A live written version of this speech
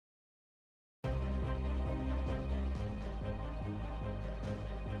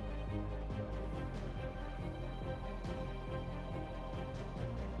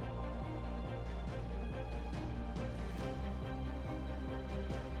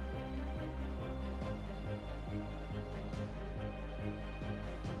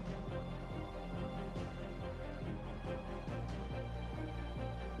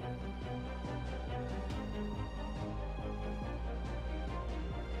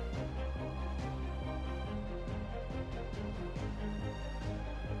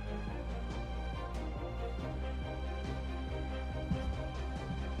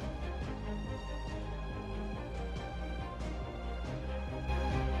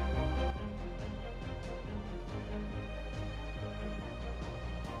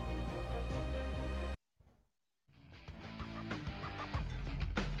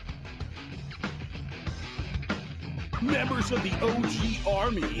members of the OG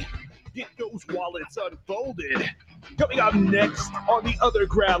Army. Get those wallets unfolded. Coming up next on the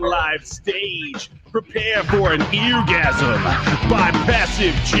OtherGround live stage, prepare for an eargasm by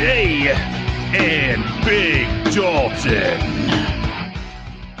Passive J and Big Dalton.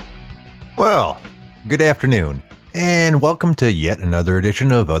 Well, good afternoon, and welcome to yet another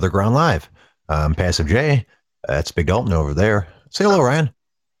edition of OtherGround Live. I'm Passive J. That's Big Dalton over there. Say hello, Ryan.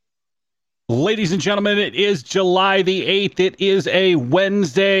 Ladies and gentlemen, it is July the 8th. It is a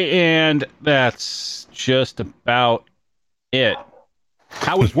Wednesday, and that's just about it.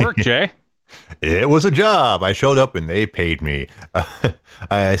 How was work, Jay? It was a job. I showed up and they paid me.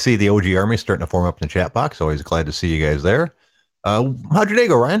 I see the OG Army starting to form up in the chat box. Always glad to see you guys there. How'd your day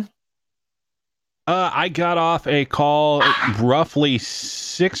go, Ryan? I got off a call roughly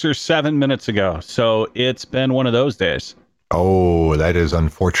 6 or 7 minutes ago, so it's been one of those days. Oh, that is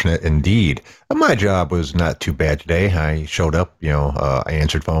unfortunate indeed. My job was not too bad today. I showed up, I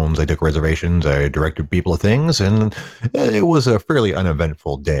answered phones, I took reservations, I directed people to things, and it was a fairly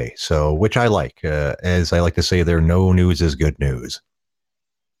uneventful day. So, which I like. As I like to say, no news is good news.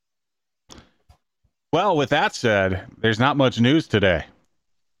 Well, with that said, there's not much news today.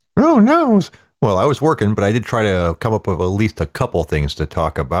 Oh, no. Well, I was working, but I did try to come up with at least a couple things to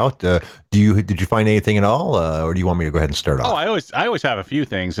talk about. Did you find anything at all, or do you want me to go ahead and start off? Oh, I always have a few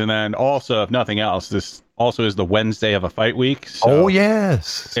things, and then also, if nothing else, this also is the Wednesday of a fight week. So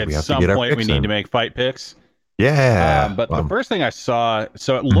yes. At some point, we need to make fight picks. Yeah. But the first thing I saw,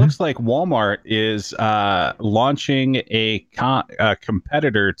 so it looks like Walmart is launching a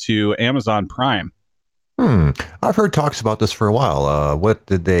competitor to Amazon Prime. I've heard talks about this for a while. What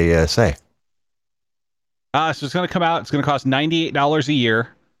did they say? So it's going to come out. It's going to cost $98 a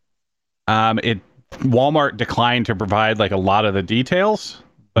year. Walmart declined to provide like a lot of the details,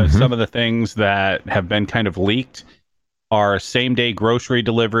 but some of the things that have been kind of leaked are same-day grocery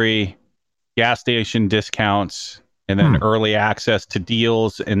delivery, gas station discounts, and then early access to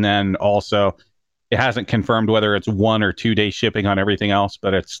deals. And then also, it hasn't confirmed whether it's 1 or 2 day shipping on everything else,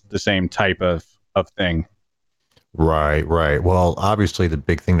 but it's the same type of thing. Right. Well, obviously, the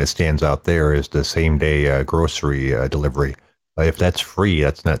big thing that stands out there is the same-day grocery delivery. If that's free,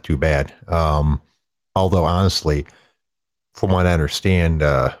 that's not too bad. Although, honestly, from what I understand,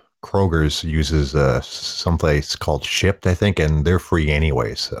 Kroger's uses someplace called Shipt, I think, and they're free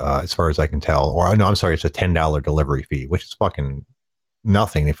anyways, as far as I can tell. Or, no, I'm sorry, it's a $10 delivery fee, which is fucking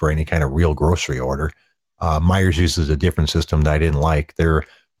nothing for any kind of real grocery order. Myers uses a different system that I didn't like.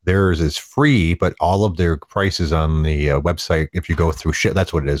 Theirs is free, but all of their prices on the website, if you go through Shipt,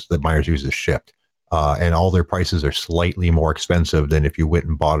 that's what it is, that Myers uses Shipt. And all their prices are slightly more expensive than if you went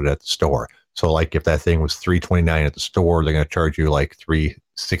and bought it at the store. So like if that thing was $3.29 at the store, they're going to charge you like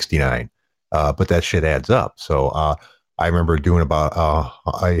 $3.69. But that shit adds up. So I remember doing about a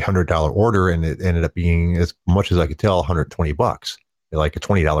 $100 order, and it ended up being, as much as I could tell, $120, like a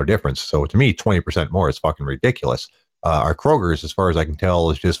 $20 difference. So to me, 20% more is fucking ridiculous. Our Kroger's, as far as I can tell,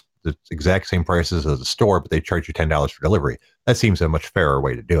 is just the exact same prices as the store, but they charge you $10 for delivery. That seems a much fairer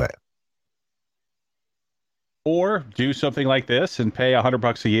way to do it. Or do something like this and pay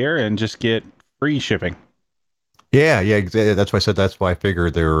 $100 a year and just get free shipping. Yeah, that's why I said that's why I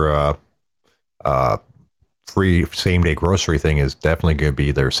figured their free same-day grocery thing is definitely going to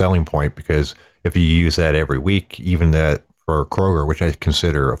be their selling point, because if you use that every week, even that for Kroger, which I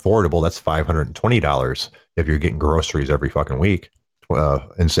consider affordable, that's $520 if you're getting groceries every fucking week,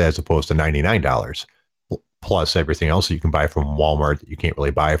 as opposed to $99, plus everything else that you can buy from Walmart that you can't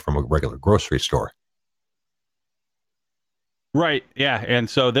really buy from a regular grocery store. Right. Yeah. And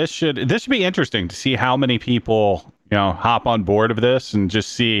so this should be interesting to see how many people, hop on board of this and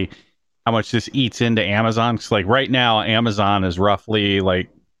just see how much this eats into Amazon. Cause like right now, Amazon is roughly like,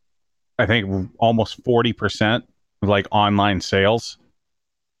 I think almost 40% of like online sales.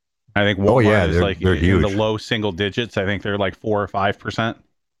 I think Walmart is like they're in the low single digits. I think they're like 4 or 5%.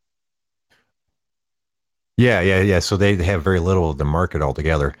 Yeah. So they have very little of the market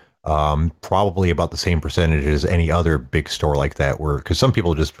altogether. Probably about the same percentage as any other big store like that, because some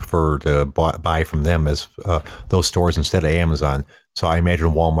people just prefer to buy from them as those stores instead of Amazon. So I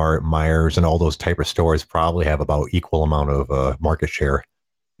imagine Walmart, Myers, and all those type of stores probably have about equal amount of market share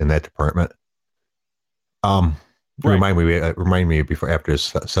in that department. Right. Remind me before, after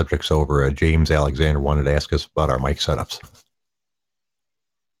this subject's over, James Alexander wanted to ask us about our mic setups.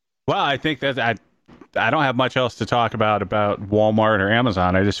 Well, I think that I don't have much else to talk about Walmart or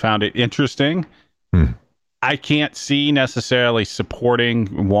Amazon. I just found it interesting. I can't see necessarily supporting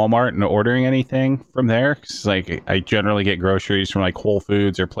Walmart and ordering anything from there, because like I generally get groceries from like Whole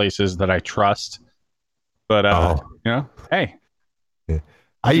Foods or places that I trust. But Oh, hey, yeah. it's an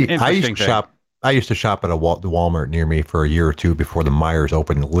I used interesting to thing. shop. I used to shop at the Walmart near me for a year or two before the Myers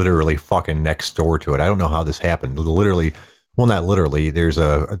opened, literally fucking next door to it. I don't know how this happened. Literally, well, not literally. There's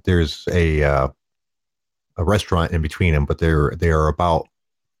a restaurant in between them, but they're about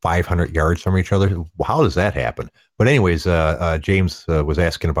 500 yards from each other. How does that happen? But anyways, James was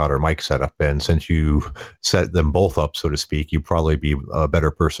asking about our mic setup, and since you set them both up, so to speak, you'd probably be a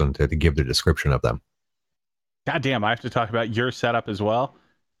better person to give the description of them. God damn, I have to talk about your setup as well.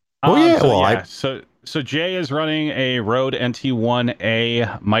 Well, yeah, So well, yeah, so Jay is running a Rode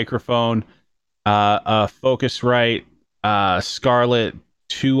NT1A microphone, a Focusrite Scarlett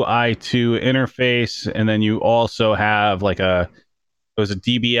 2i2 interface, and then you also have like it was a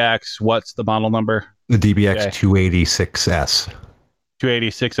DBX. What's the model number? the DBX Okay, 286S.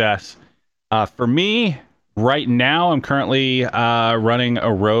 286S. For me, right now, I'm currently running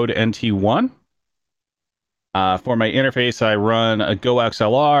a Rode NT1. For my interface, I run a Go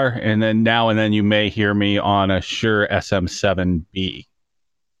XLR, and then now and then you may hear me on a Shure SM7B.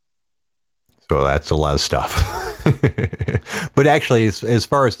 So that's a lot of stuff. But actually, as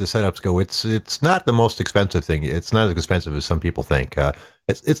far as the setups go, it's not the most expensive thing. It's not as expensive as some people think.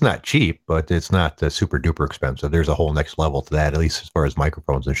 It's not cheap, but it's not super duper expensive. There's a whole next level to that, at least as far as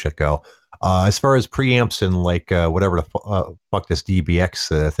microphones and shit go. As far as preamps and like whatever the fuck this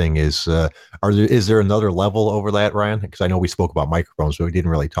DBX thing is, is there another level over that, Ryan? Because I know we spoke about microphones, but we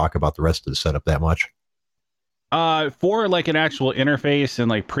didn't really talk about the rest of the setup that much. For like an actual interface and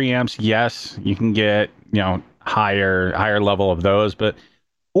like preamps, yes, you can get higher level of those, but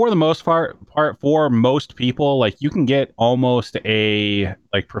for the most part for most people, like you can get almost a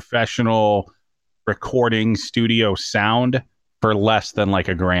like professional recording studio sound for less than like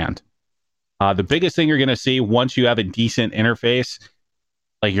 $1,000. The biggest thing you're going to see once you have a decent interface,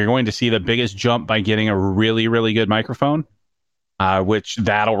 like you're going to see the biggest jump by getting a really, really good microphone, which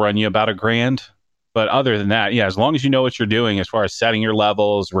that'll run you about $1,000. But other than that, yeah, as long as you know what you're doing as far as setting your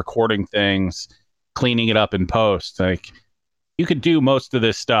levels, recording things, cleaning it up in post, like you could do most of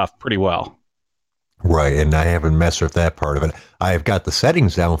this stuff pretty well. Right, and I haven't messed with that part of it. I've got the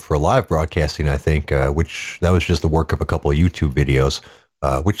settings down for live broadcasting, I think, which that was just the work of a couple of YouTube videos,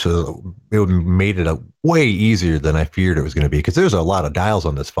 which it made it way easier than I feared it was going to be, because there's a lot of dials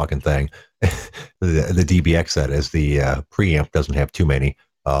on this fucking thing. The DBX, that is, the preamp doesn't have too many,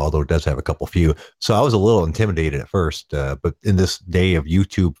 although it does have a couple few. So I was a little intimidated at first, but in this day of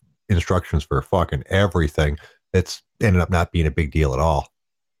YouTube instructions for fucking everything, it's ended up not being a big deal at all.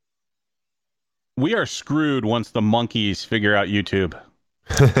 We are screwed once the monkeys figure out YouTube.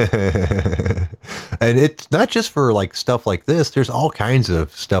 And it's not just for like stuff like this. There's all kinds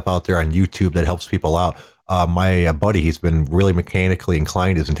of stuff out there on YouTube that helps people out. My buddy, he's been really mechanically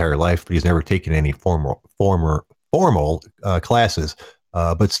inclined his entire life, but he's never taken any formal classes.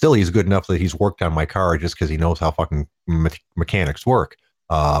 But still, he's good enough that he's worked on my car just because he knows how fucking mechanics work.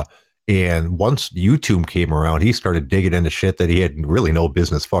 And once YouTube came around, he started digging into shit that he had really no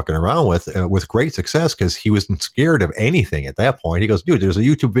business fucking around with great success, because he wasn't scared of anything at that point. He goes, dude, there's a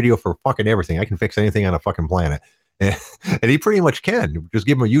YouTube video for fucking everything. I can fix anything on a fucking planet. And, and he pretty much can. Just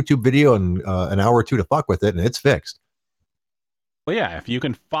give him a YouTube video and an hour or two to fuck with it, and it's fixed. Well, yeah, if you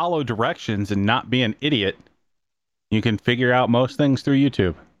can follow directions and not be an idiot, you can figure out most things through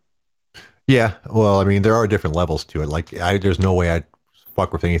YouTube. Yeah, well, I mean, there are different levels to it. Like, there's no way I'd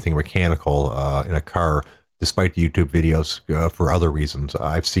fuck with anything mechanical in a car, despite the YouTube videos, for other reasons.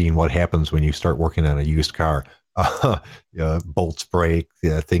 I've seen what happens when you start working on a used car. Bolts break,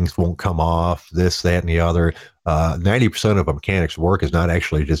 things won't come off, this, that, and the other. 90% of a mechanic's work is not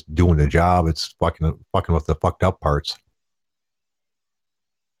actually just doing the job; it's fucking with the fucked up parts.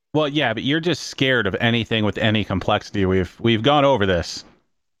 Well, yeah, but you're just scared of anything with any complexity. We've gone over this.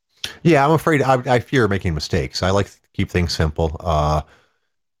 Yeah, I'm afraid I fear making mistakes. I like to keep things simple.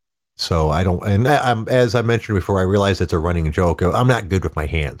 So I don't, and as I mentioned before, I realize it's a running joke. I'm not good with my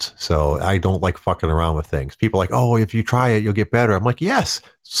hands, so I don't like fucking around with things. People are like, oh, if you try it, you'll get better. I'm like, yes,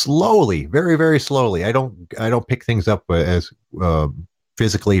 slowly, very, very slowly. I don't pick things up as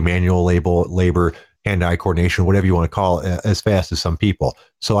physically manual labor, hand-eye coordination, whatever you want to call it, as fast as some people.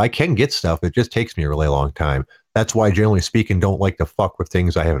 So I can get stuff. It just takes me a really long time. That's why, generally speaking, don't like to fuck with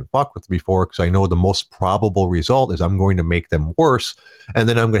things I haven't fucked with before, because I know the most probable result is I'm going to make them worse, and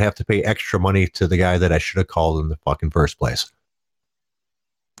then I'm going to have to pay extra money to the guy that I should have called in the fucking first place.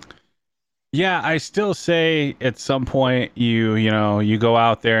 Yeah, I still say at some point you go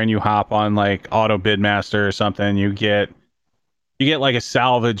out there and you hop on like Auto Bidmaster or something, you get like a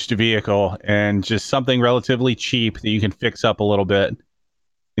salvaged vehicle and just something relatively cheap that you can fix up a little bit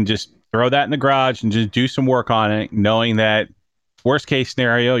and just throw that in the garage and just do some work on it, knowing that worst case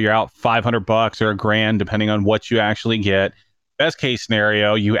scenario, you're out $500 or $1,000, depending on what you actually get. Best case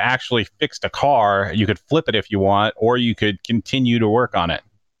scenario, you actually fixed a car. You could flip it if you want, or you could continue to work on it.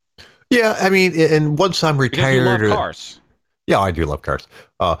 Yeah, I mean, and once I'm retired, because you love cars. Yeah, I do love cars.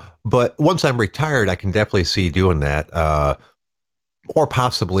 But once I'm retired, I can definitely see doing that. Or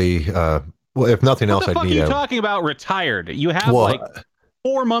possibly, well, if nothing else, I'd need. What the fuck are you talking about? Retired? You have like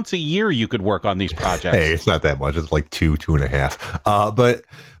 4 months a year you could work on these projects. Hey, it's not that much. It's like 2.5.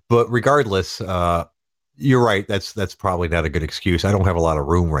 But regardless, you're right. That's probably not a good excuse. I don't have a lot of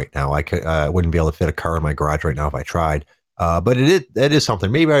room right now. I wouldn't be able to fit a car in my garage right now if I tried. But that is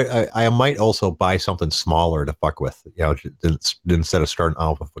something. Maybe I might also buy something smaller to fuck with, you know, instead of starting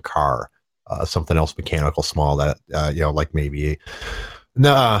out with a car, something else mechanical small that, you know, like maybe,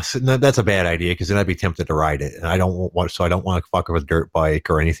 no, that's a bad idea because then I'd be tempted to ride it. And I don't want to fuck with a dirt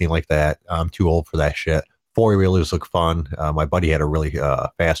bike or anything like that. I'm too old for that shit. Four-wheelers look fun. My buddy had a really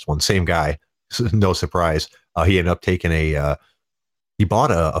fast one. Same guy. No surprise. He ended up taking he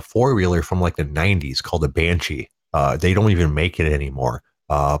bought a four-wheeler from like the 90s called a Banshee. They don't even make it anymore,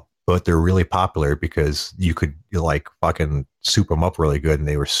 but they're really popular because you could like fucking soup them up really good, and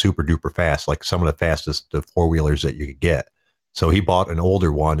they were super duper fast, like some of the fastest four-wheelers that you could get. So he bought an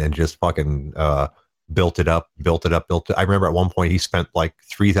older one and just fucking built it up. I remember at one point he spent like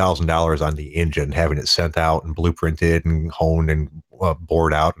 $3,000 on the engine, having it sent out and blueprinted and honed and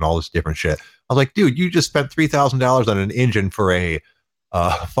bored out and all this different shit. I was like, dude, you just spent $3,000 on an engine for a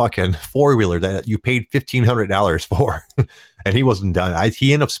fucking four-wheeler that you paid $1,500 for. And he wasn't done.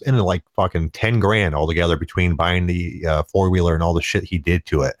 He ended up spending like fucking 10 grand altogether between buying the four-wheeler and all the shit he did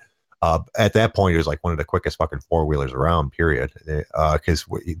to it. At that point, it was like one of the quickest fucking four-wheelers around, period. Because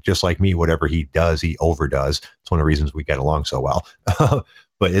just like me, whatever he does, he overdoes. It's one of the reasons we get along so well.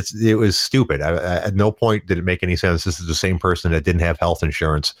 But it was stupid. At no point did it make any sense. This is the same person that didn't have health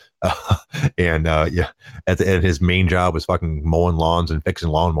insurance. And his main job was fucking mowing lawns and fixing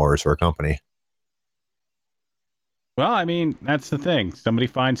lawnmowers for a company. Well, I mean, that's the thing. Somebody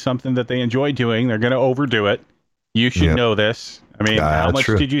finds something that they enjoy doing, they're going to overdo it. You should know this. I mean, how much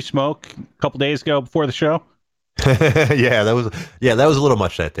did you smoke a couple days ago before the show? Yeah, that was a little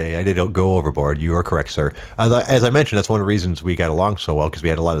much that day. I did go overboard. You are correct, sir. As I mentioned, that's one of the reasons we got along so well, because we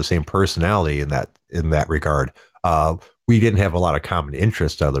had a lot of the same personality in that regard. We didn't have a lot of common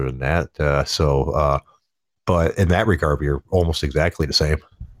interests other than that. But in that regard, we were almost exactly the same.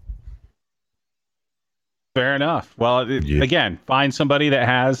 Fair enough. Well, again, find somebody that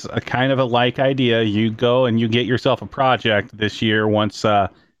has a kind of a like idea. You go and you get yourself a project this year once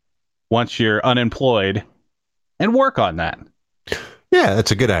you're unemployed, and work on that. Yeah,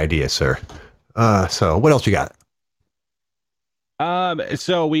 that's a good idea, sir. So what else you got?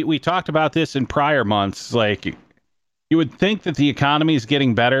 So we talked about this in prior months. Like, you would think that the economy is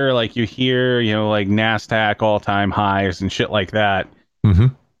getting better. Like, you hear, you know, like NASDAQ all-time highs and shit like that. Mm-hmm.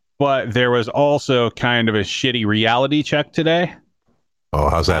 But there was also kind of a shitty reality check today. Oh,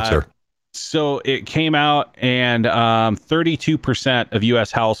 how's that, sir? So it came out, and 32% of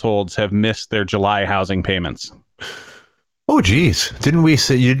U.S. households have missed their July housing payments. Oh, geez.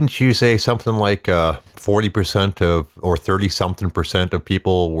 Didn't you say something like 40% or 30-something% of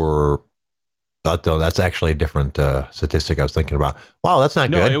people were... that's actually a different statistic I was thinking about. Wow, that's not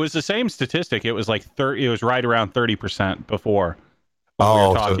good. No, it was the same statistic. It was like it was right around 30% before.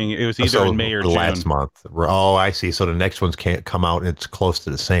 Oh, it was either in May or June. Last month. Oh, I see. So the next ones can't come out and it's close to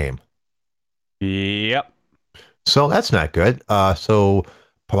the same. Yep. So that's not good. So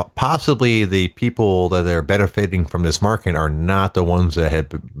possibly the people that are benefiting from this market are not the ones that have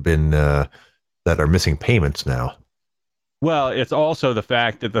been that are missing payments now. Well, it's also the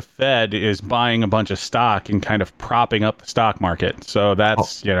fact that the Fed is buying a bunch of stock and kind of propping up the stock market. So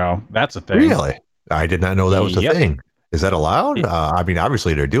that's that's a thing. Really? I did not know that was a thing. Is that allowed? I mean,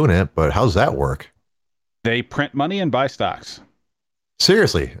 obviously they're doing it, but how does that work? They print money and buy stocks.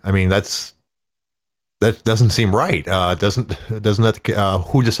 Seriously, I mean that doesn't seem right. Doesn't that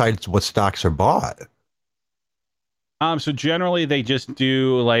who decides what stocks are bought? So generally they just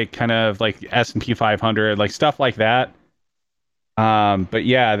do like kind of like S&P 500, like stuff like that. But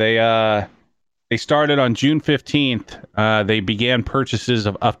yeah, they started on June 15th. They began purchases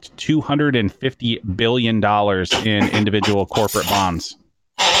of up to $250 billion in individual corporate bonds.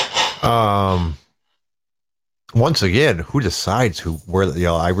 Once again, who decides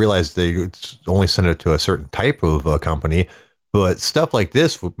I realize they only send it to a certain type of company, but stuff like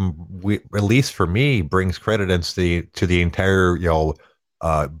this, at least for me, brings credence to the entire,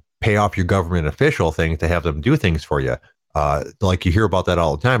 pay off your government official thing to have them do things for you. Like you hear about that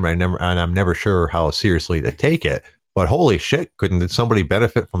all the time, and I'm never sure how seriously to take it. But holy shit, couldn't somebody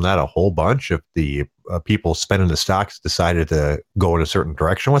benefit from that a whole bunch if the people spending the stocks decided to go in a certain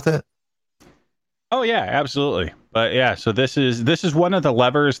direction with it? Oh yeah, absolutely. But yeah, so this is one of the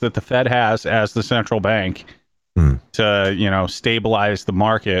levers that the Fed has as the central bank to, stabilize the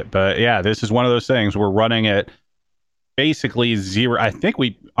market. But yeah, this is one of those things we're running at basically zero. I think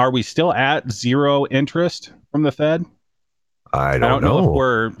we still at zero interest from the Fed? I I don't don't know if know.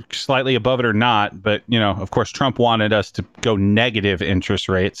 we're slightly above it or not, but of course Trump wanted us to go negative interest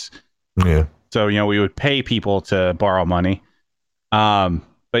rates. Yeah. So, we would pay people to borrow money.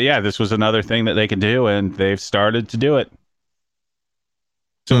 But yeah, this was another thing that they could do, and they've started to do it.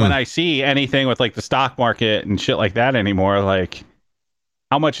 So when I see anything with like the stock market and shit like that anymore, like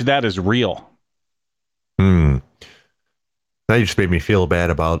how much of that is real? That just made me feel bad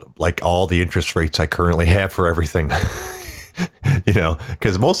about like all the interest rates I currently have for everything.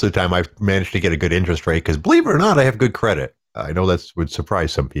 Because most of the time I've managed to get a good interest rate because believe it or not, I have good credit. I know that would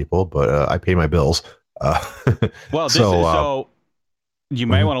surprise some people, but I pay my bills. Well, so you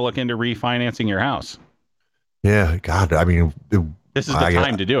may want to look into refinancing your house. Yeah, God, I mean, This is the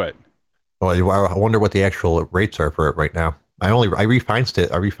time to do it. Well, I wonder what the actual rates are for it right now. I refinanced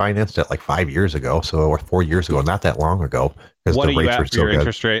it like 5 years ago, or 4 years ago, not that long ago. What are you at for your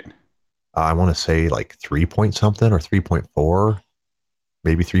interest rate? I want to say like 3 point something or 3.4,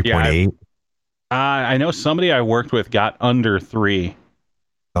 maybe 3.8. I know somebody I worked with got under 3.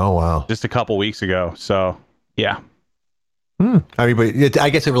 Oh wow! Just a couple weeks ago. So yeah. I mean, but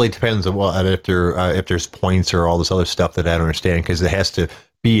I guess it really depends on if there's points or all this other stuff that I don't understand, because it has to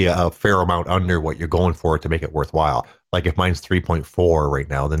be a fair amount under what you're going for to make it worthwhile. Like if mine's 3.4 right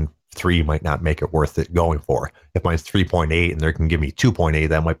now, then 3 might not make it worth it going for. If mine's 3.8 and they can give me 2.8,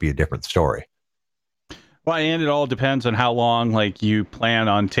 that might be a different story. Well, and it all depends on how long like you plan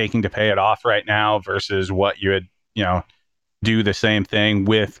on taking to pay it off right now versus what you would, do the same thing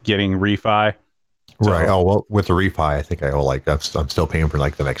with getting refi. So, right. Oh, well, with the refi, I think I owe I'm still paying for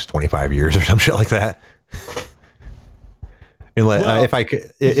like the next 25 years or some shit like that. If I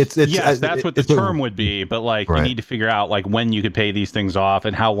could, yes, that's what the term would be. But like, you need to figure out like when you could pay these things off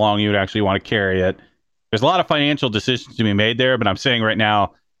and how long you would actually want to carry it. There's a lot of financial decisions to be made there, but I'm saying right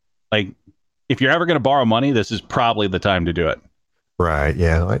now, like, if you're ever going to borrow money, this is probably the time to do it. Right.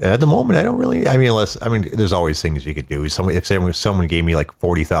 Yeah. At the moment, I don't really. I mean, there's always things you could do. If someone gave me like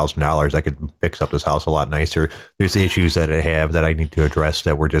 $40,000, I could fix up this house a lot nicer. There's issues that I have that I need to address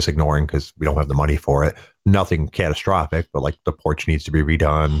that we're just ignoring because we don't have the money for it. Nothing catastrophic, but like the porch needs to be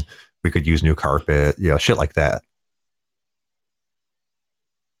redone. We could use new carpet. Shit like that.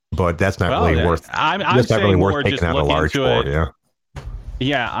 But that's not really worth. I'm saying really worth taking out a large board. Yeah.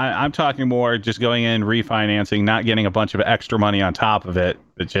 Yeah, I'm talking more just going in, refinancing, not getting a bunch of extra money on top of it,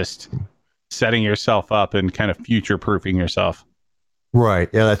 but just setting yourself up and kind of future-proofing yourself. Right.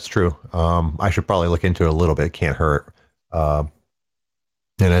 Yeah, that's true. I should probably look into it a little bit. It can't hurt. And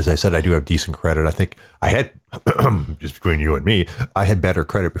as I said, I do have decent credit. I think I had, just between you and me, I had better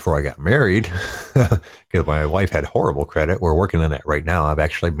credit before I got married because my wife had horrible credit. We're working on that right now. I've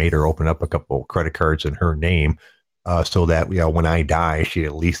actually made her open up a couple credit cards in her name. So that when I die, she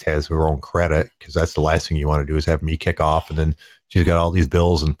at least has her own credit, because that's the last thing you want to do is have me kick off and then she's got all these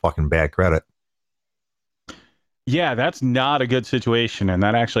bills and fucking bad credit. Yeah, that's not a good situation, and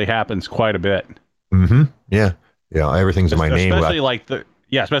that actually happens quite a bit. Mm-hmm. Yeah, everything's in my name. Especially like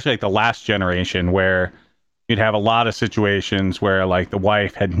the last generation, where you'd have a lot of situations where like the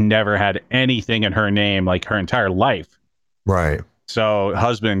wife had never had anything in her name like her entire life. Right. So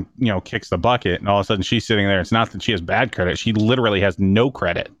husband, kicks the bucket, and all of a sudden she's sitting there. It's not that she has bad credit; she literally has no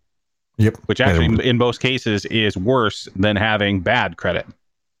credit. Yep. Which actually, in most cases, is worse than having bad credit.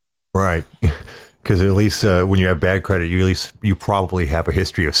 Right. Because at least when you have bad credit, you probably have a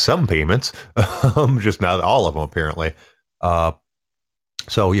history of some payments, just not all of them apparently.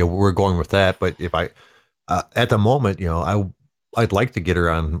 So yeah, we're going with that. But if I, at the moment, I'd like to get her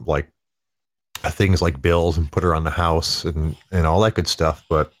on like things like bills and put her on the house and all that good stuff.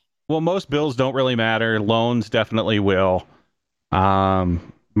 But most bills don't really matter. Loans definitely will.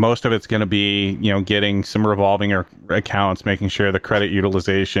 Most of it's going to be, getting some revolving accounts, making sure the credit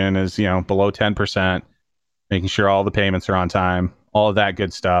utilization is, below 10%, making sure all the payments are on time, all of that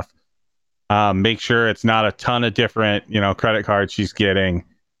good stuff. Make sure it's not a ton of different, credit cards she's getting,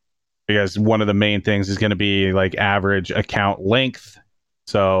 because one of the main things is going to be like average account length.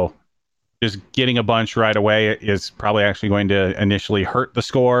 So just getting a bunch right away is probably actually going to initially hurt the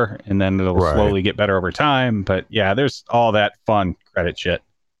score, and then it'll slowly get better over time. But yeah, there's all that fun credit shit.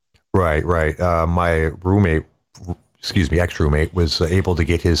 Right. My roommate, ex-roommate was able to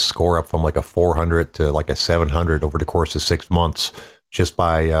get his score up from like a 400 to like a 700 over the course of 6 months just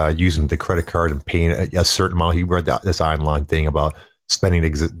by using the credit card and paying a certain amount. He read this online thing about spending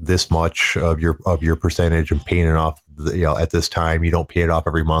this much of your percentage and paying it off. At this time, you don't pay it off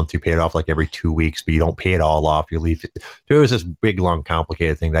every month. You pay it off like every 2 weeks, but you don't pay it all off. You leave it. There was this big, long,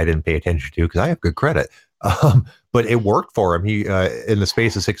 complicated thing that I didn't pay attention to because I have good credit. But it worked for him. He, in the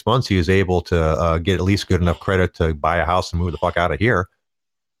space of 6 months, he was able to get at least good enough credit to buy a house and move the fuck out of here.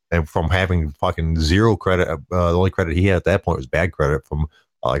 And from having fucking zero credit, the only credit he had at that point was bad credit from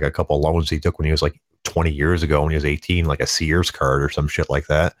like a couple of loans he took when he was like 20 years ago when he was 18, like a Sears card or some shit like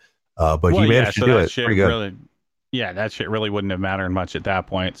that. But he managed to do it pretty good. Really, that shit really wouldn't have mattered much at that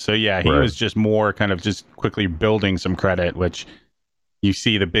point. So yeah, he was just more kind of just quickly building some credit, which you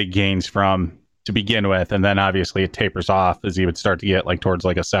see the big gains from to begin with, and then obviously it tapers off as he would start to get like towards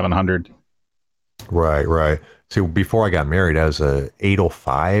like a 700. Right. So before I got married, I was a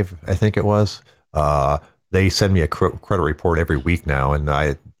 805, I think it was. They send me a credit report every week now, and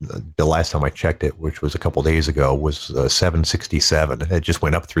the last time I checked it, which was a couple days ago, was 767. It just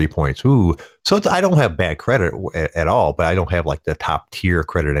went up 3 points. Ooh, so I don't have bad credit at all, but I don't have like the top tier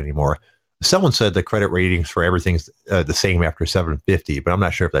credit anymore. Someone said the credit ratings for everything's the same after 750, but I'm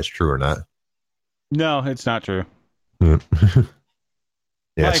not sure if that's true or not. No, it's not true. Yeah,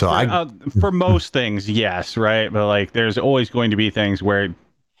 like so for most things, yes, right? But like there's always going to be things where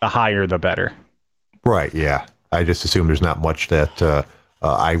the higher the better. Right, yeah. I just assume there's not much that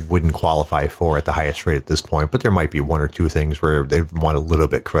I wouldn't qualify for at the highest rate at this point, but there might be one or two things where they want a little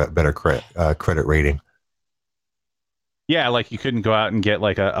bit better credit rating. Yeah, like you couldn't go out and get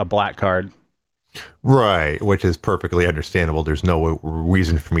like a black card. Right, which is perfectly understandable. There's no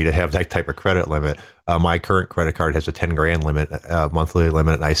reason for me to have that type of credit limit. My current credit card has a 10 grand limit, monthly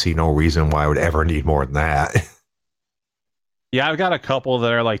limit, and I see no reason why I would ever need more than that. Yeah, I've got a couple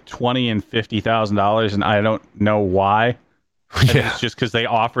that are like $20,000 and $50,000, and I don't know why. It's just because they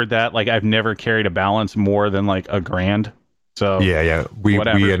offered that. Like I've never carried a balance more than like $1,000. So yeah, we end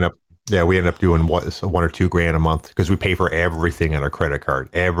up doing $1 or $2 grand a month because we pay for everything on our credit card,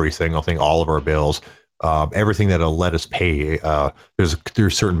 every single thing, all of our bills, everything that'll let us pay.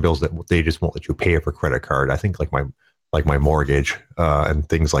 There's certain bills that they just won't let you pay for credit card. I think like my mortgage and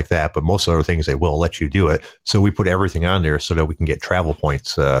things like that, but most other things they will let you do it. So we put everything on there so that we can get travel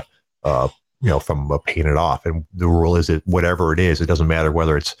points, from paying it off. And the rule is that whatever it is, it doesn't matter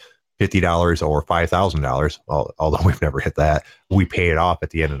whether it's $50 or $5,000, although we've never hit that, we pay it off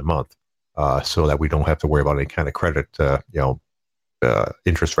at the end of the month so that we don't have to worry about any kind of credit,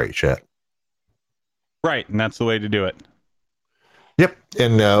 interest rate shit. Right, and that's the way to do it. Yep,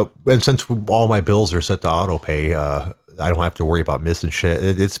 and since all my bills are set to auto pay, I don't have to worry about missing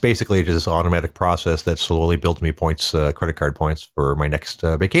shit. It's basically just an automatic process that slowly builds me points, credit card points for my next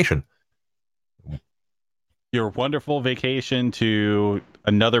vacation. Your wonderful vacation to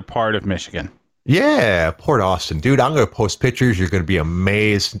another part of Michigan. Yeah, Port Austin. Dude, I'm going to post pictures. You're going to be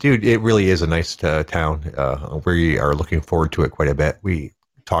amazed. Dude, it really is a nice town. We are looking forward to it quite a bit. We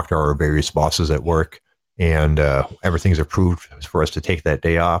talked to our various bosses at work, and everything's approved for us to take that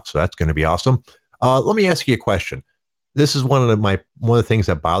day off. So that's going to be awesome. Let me ask you a question. This is one of the things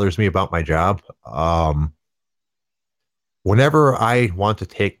that bothers me about my job. Whenever I want to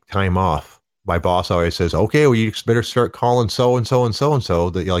take time off, my boss always says, okay, well, you better start calling so-and-so and so-and-so,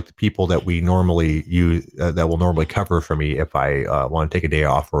 that like the people that we normally use, that will normally cover for me if I want to take a day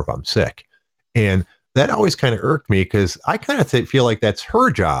off or if I'm sick. And that always kind of irked me because I kind of feel like that's her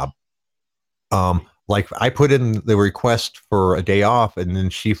job. Like I put in the request for a day off and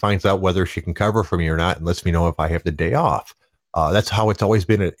then she finds out whether she can cover for me or not and lets me know if I have the day off. That's how it's always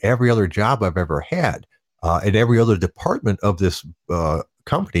been at every other job I've ever had. In every other department of this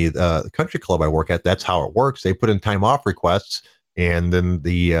company, the country club I work at, that's how it works. They put in time off requests, and then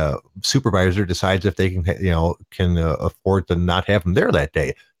the supervisor decides if they can afford to not have them there that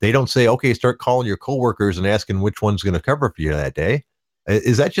day. They don't say, okay, start calling your coworkers and asking which one's going to cover for you that day.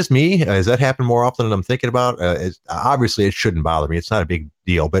 Is that just me? Does that happen more often than I'm thinking about? Obviously, it shouldn't bother me. It's not a big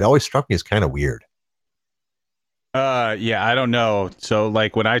deal, but it always struck me as kind of weird. Yeah, I don't know. So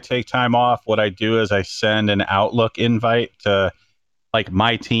like when I take time off, what I do is I send an Outlook invite to like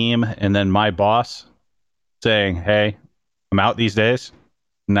my team and then my boss saying, hey, I'm out these days.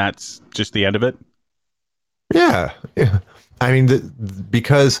 And that's just the end of it. Yeah. I mean,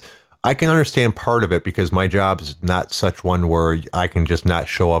 because I can understand part of it because my job is not such one where I can just not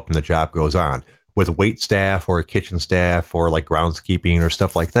show up and the job goes on. With wait staff or kitchen staff or like groundskeeping or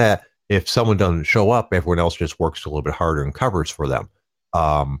stuff like that, if someone doesn't show up, everyone else just works a little bit harder and covers for them.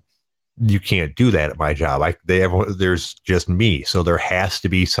 you can't do that at my job. There's just me. So there has to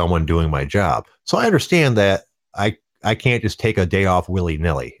be someone doing my job. So I understand that I can't just take a day off willy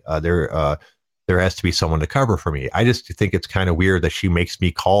nilly. There has to be someone to cover for me. I just think it's kind of weird that she makes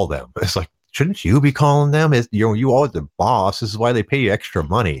me call them. It's like, shouldn't you be calling them? You are the boss. This is why they pay you extra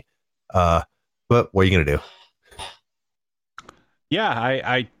money. But what are you going to do? Yeah,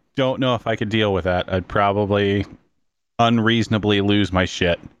 I don't know if I could deal with that. I'd probably unreasonably lose my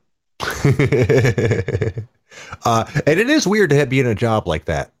shit. And it is weird to be in a job like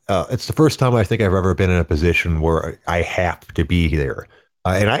that. It's the first time I think I've ever been in a position where I have to be there.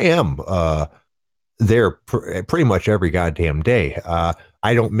 And I am there pretty much every goddamn day.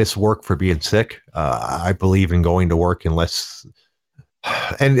 I don't miss work for being sick. I believe in going to work unless...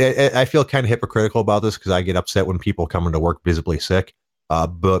 And I feel kind of hypocritical about this because I get upset when people come into work visibly sick.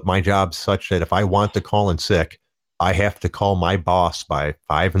 But my job's such that if I want to call in sick, I have to call my boss by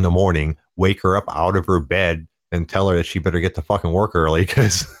 5 a.m, wake her up out of her bed and tell her that she better get to fucking work early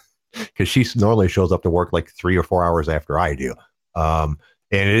because she normally shows up to work like 3 or 4 hours after I do. And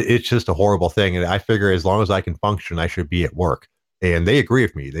it's just a horrible thing. And I figure as long as I can function, I should be at work. And they agree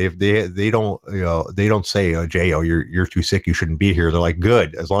with me. They don't they don't say, oh, Jay, you're too sick, you shouldn't be here. They're like,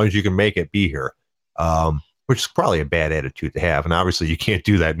 good, as long as you can make it, be here. Which is probably a bad attitude to have. And obviously you can't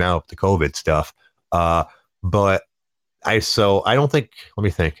do that now with the COVID stuff. But I don't think, let me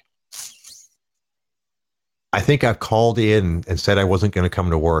think. I think I've called in and said I wasn't going to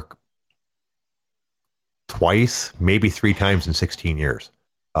come to work twice, maybe 3 times in 16 years.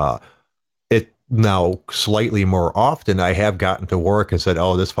 Now, slightly more often, I have gotten to work and said,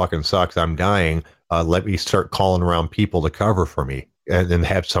 oh, this fucking sucks, I'm dying. Let me start calling around people to cover for me and then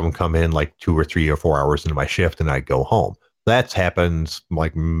have someone come in like 2 or 3 or 4 hours into my shift and I go home. That happens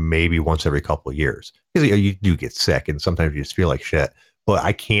like maybe once every couple of years. You do get sick and sometimes you just feel like shit. But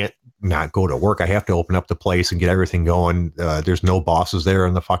I can't not go to work. I have to open up the place and get everything going. There's no bosses there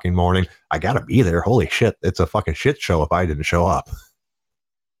in the fucking morning. I got to be there. Holy shit. It's a fucking shit show if I didn't show up.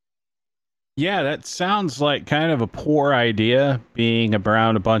 Yeah, that sounds like kind of a poor idea, being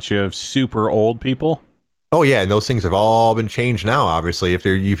around a bunch of super old people. Oh yeah, and those things have all been changed now. Obviously, if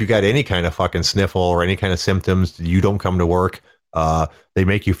you got any kind of fucking sniffle or any kind of symptoms, you don't come to work. They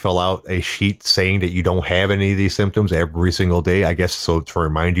make you fill out a sheet saying that you don't have any of these symptoms every single day. I guess so to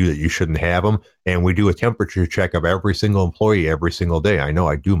remind you that you shouldn't have them. And we do a temperature check of every single employee every single day. I know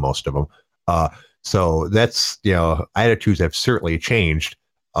I do most of them. So that's attitudes have certainly changed.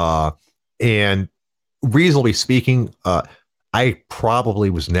 And reasonably speaking, I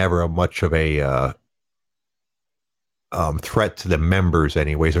probably was never much of a threat to the members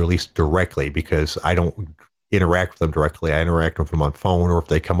anyways, or at least directly, because I don't interact with them directly. I interact with them on phone, or if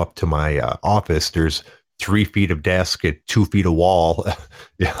they come up to my office, there's 3 feet of desk and 2 feet of wall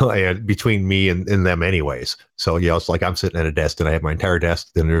and between me and them anyways. So, it's like I'm sitting at a desk and I have my entire desk.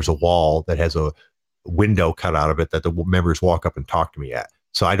 Then there's a wall that has a window cut out of it that the members walk up and talk to me at.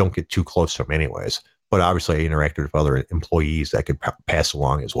 So I don't get too close to them anyways. But obviously I interacted with other employees that could pass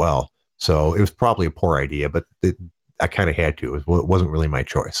along as well. So it was probably a poor idea, but I kind of had to. It wasn't really my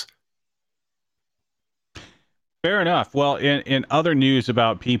choice. Fair enough. Well, in other news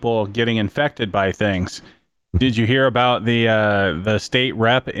about people getting infected by things, did you hear about the state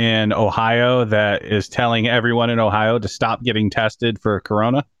rep in Ohio that is telling everyone in Ohio to stop getting tested for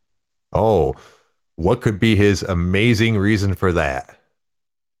corona? Oh, what could be his amazing reason for that?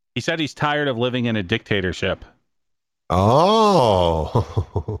 He said he's tired of living in a dictatorship.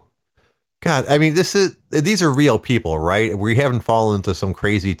 Oh, God. I mean, these are real people, right? We haven't fallen into some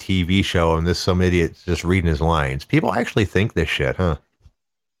crazy TV show and some idiot just reading his lines. People actually think this shit, huh?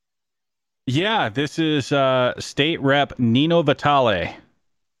 Yeah, this is State Rep Nino Vitale.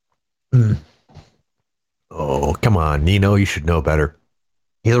 Oh, come on, Nino, you should know better.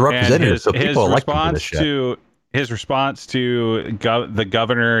 He's a representative, so people elect him for this shit. His response to the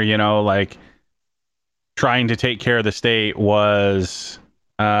governor, trying to take care of the state was,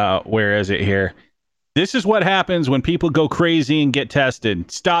 where is it here? This is what happens when people go crazy and get tested.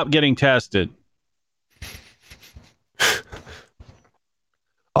 Stop getting tested.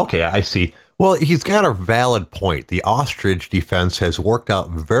 Okay, I see. Well, he's got a valid point. The ostrich defense has worked out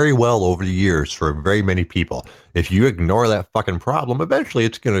very well over the years for very many people. If you ignore that fucking problem, eventually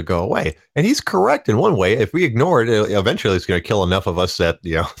it's going to go away. And he's correct in one way. If we ignore it, eventually it's going to kill enough of us that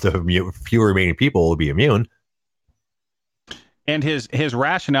the few remaining people will be immune. And his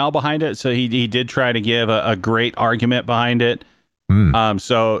rationale behind it, so he did try to give a great argument behind it.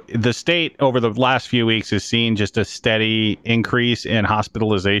 So the state over the last few weeks has seen just a steady increase in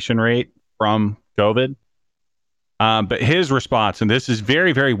hospitalization rate from COVID. But his response, and this is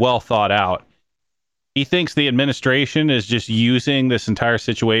very, very well thought out, he thinks the administration is just using this entire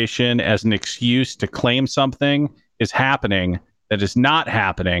situation as an excuse to claim something is happening that is not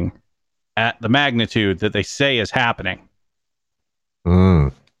happening at the magnitude that they say is happening.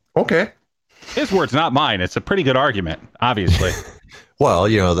 Okay. His words, not mine. It's a pretty good argument, obviously.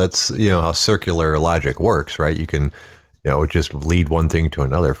 Well, that's, how circular logic works, right? You can, just lead one thing to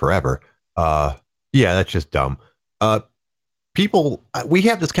another forever. Yeah, that's just dumb. People, we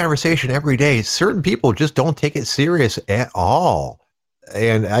have this conversation every day. Certain people just don't take it serious at all.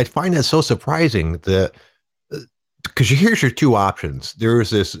 And I find that so surprising that, because here's your two options.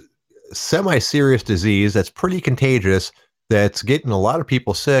 There's this semi-serious disease that's pretty contagious, that's getting a lot of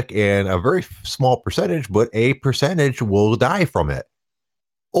people sick, and a very small percentage, but a percentage will die from it.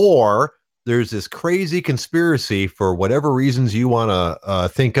 Or there's this crazy conspiracy, for whatever reasons you want to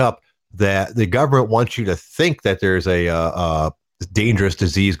think up, that the government wants you to think that there's a dangerous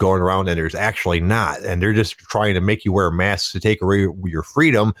disease going around, and there's actually not. And they're just trying to make you wear masks to take away your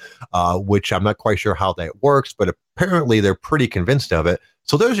freedom, which I'm not quite sure how that works, but apparently they're pretty convinced of it.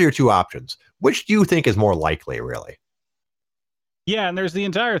 So those are your two options. Which do you think is more likely, really? Yeah, and there's the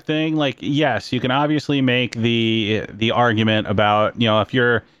entire thing. Like, yes, you can obviously make the argument about, if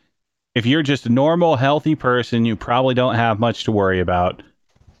you're just a normal, healthy person, you probably don't have much to worry about.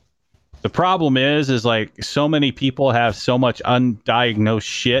 The problem is like, so many people have so much undiagnosed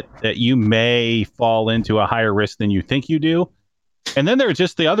shit that you may fall into a higher risk than you think you do. And then there are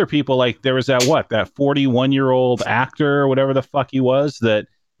just the other people, like there was that 41-year-old actor or whatever the fuck he was that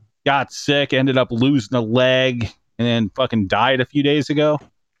got sick, ended up losing a leg, and then fucking died a few days ago.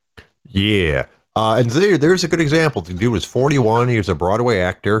 Yeah. And there's a good example. The dude was 41. He was a Broadway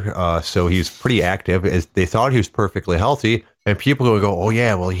actor. So he's pretty active. They thought he was perfectly healthy. And people would go, oh,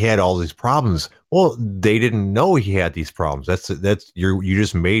 yeah, well, he had all these problems. Well, they didn't know he had these problems. You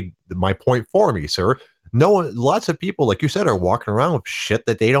just made my point for me, sir. Lots of people, like you said, are walking around with shit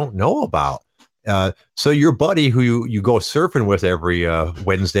that they don't know about. So your buddy who you go surfing with every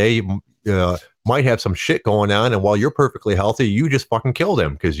Wednesday might have some shit going on, and while you're perfectly healthy, you just fucking killed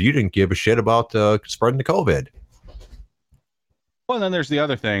him because you didn't give a shit about spreading the COVID. Well, then there's the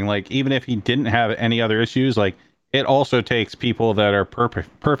other thing. Like, even if he didn't have any other issues, like, it also takes people that are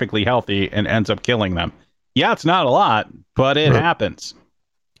perfectly healthy and ends up killing them. Yeah, it's not a lot, but it happens.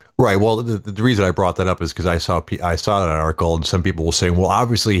 Right. Well, the reason I brought that up is because I saw that article, and some people were saying, well,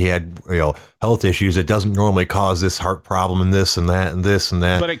 obviously he had health issues. It doesn't normally cause this heart problem and this and that and this and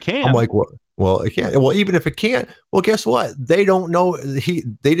that. But it can. I'm like, well, it can't. Well, even if it can't, well, guess what? They don't know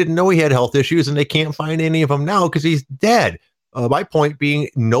they didn't know he had health issues, and they can't find any of them now because he's dead. My point being,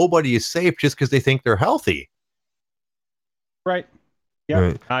 nobody is safe just because they think they're healthy. Right. Yeah.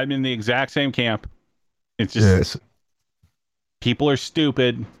 Right. I'm in the exact same camp. It's just people are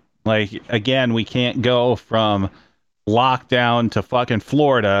stupid. Like, again, we can't go from lockdown to fucking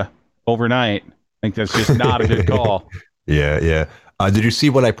Florida overnight. I think that's just not a good call. Yeah. Did you see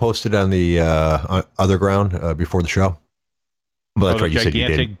what I posted on the OtherGround before the show? Well, that's right. You said you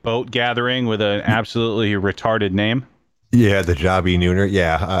did. Gigantic boat gathering with an absolutely retarded name. Yeah, the Jobbie Nooner.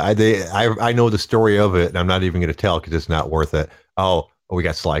 Yeah, I know the story of it, and I'm not even going to tell because it's not worth it. Oh, we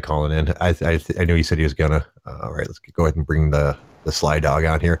got Sly calling in. I knew he said he was gonna. All right, let's go ahead and bring the Sly dog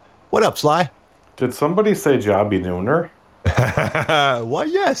on here. What up, Sly? Did somebody say Jobbie Nooner? Well,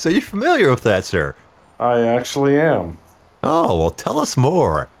 yes. Are you familiar with that, sir? I actually am. Oh, well, tell us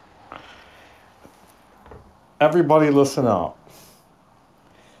more. Everybody listen up.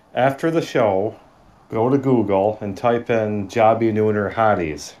 After the show, go to Google and type in Jobbie Nooner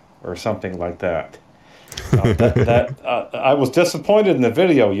hotties or something like that. I was disappointed in the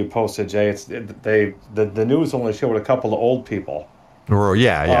video you posted, Jay. The news only showed a couple of old people. Oh,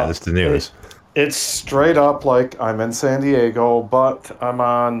 yeah, that's the news. It's straight up like I'm in San Diego, but I'm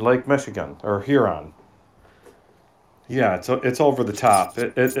on Lake Michigan or Huron. Yeah, it's over the top.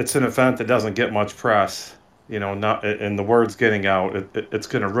 It's an event that doesn't get much press, and the word's getting out. It's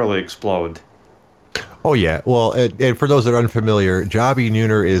going to really explode. Oh, yeah. Well, and for those that are unfamiliar, Jobbie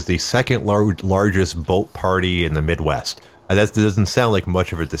Nooner is the second largest boat party in the Midwest. That doesn't sound like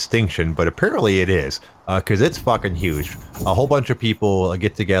much of a distinction, but apparently it is, because it's fucking huge. A whole bunch of people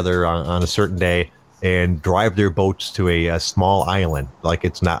get together on a certain day and drive their boats to a small island. Like,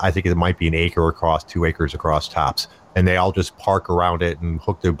 it's not, I think it might be an acre across, 2 acres across tops. And they all just park around it and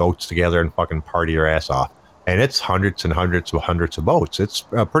hook their boats together and fucking party their ass off. And it's hundreds and hundreds of boats. It's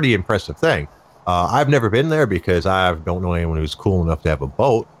a pretty impressive thing. I've never been there because I don't know anyone who's cool enough to have a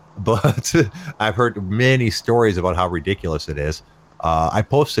boat, but I've heard many stories about how ridiculous it is. I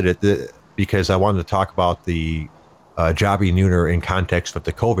posted it because I wanted to talk about the Jobbie Nooner in context with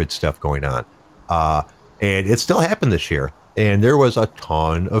the COVID stuff going on. And it still happened this year. And there was a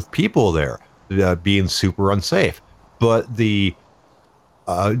ton of people there being super unsafe. But the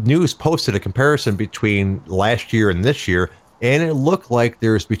news posted a comparison between last year and this year, and it looked like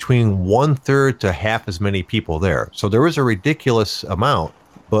there's between 1/3 to half as many people there. So there was a ridiculous amount,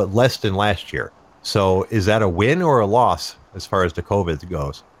 but less than last year. So is that a win or a loss as far as the COVID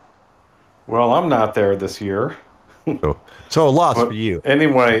goes? Well, I'm not there this year. So a loss But for you.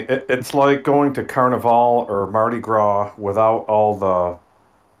 anyway, it's like going to Carnival or Mardi Gras without all the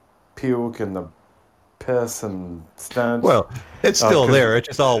puke and the piss and stench. Well, it's still 'cause- there. It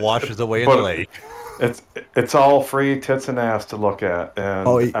just all washes away in the but lake. it's all free tits and ass to look at, and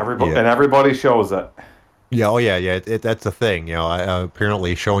Yeah. everybody shows it. Yeah, oh yeah, yeah. That's the thing. You know,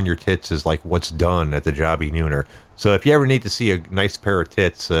 apparently showing your tits is like what's done at the Jobbie Nooner. So if you ever need to see a nice pair of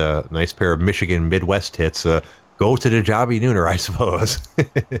tits, a nice pair of Michigan Midwest tits, go to the Jobbie Nooner, I suppose.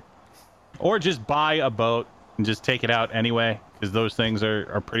 Or just buy a boat and just take it out anyway, because those things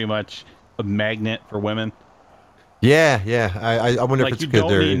are pretty much a magnet for women. Yeah, yeah. I wonder if Like it's you because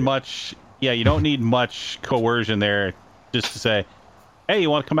don't need much. Yeah, you don't need much coercion there, just to say, "Hey,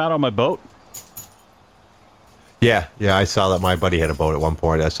 you want to come out on my boat?" Yeah, yeah. I saw that my buddy had a boat at one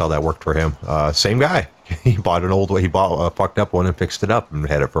point. I saw that worked for him. Same guy. He bought a fucked up one and fixed it up and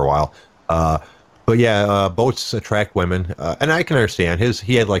had it for a while. But yeah, boats attract women, and I can understand.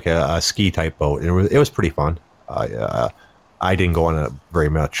 He had like a ski type boat, and it was pretty fun. I didn't go on it very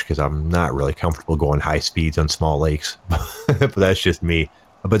much because I'm not really comfortable going high speeds on small lakes. But that's just me.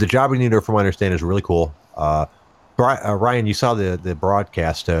 But the Jobbie Nooner, from what I understand, is really cool. Ryan, you saw the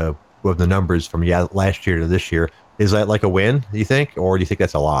broadcast with the numbers from last year to this year. Is that like a win, do you think? Or do you think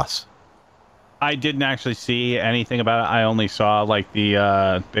that's a loss? I didn't actually see anything about it. I only saw like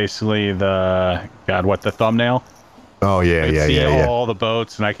the basically the the thumbnail. Oh yeah, I could yeah, see yeah, all the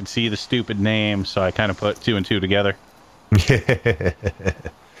boats, and I could see the stupid name, so I kind of put two and two together. yeah.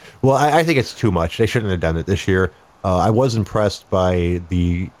 Well, I think it's too much. They shouldn't have done it this year. I was impressed by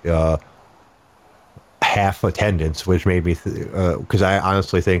the half attendance, which made me because I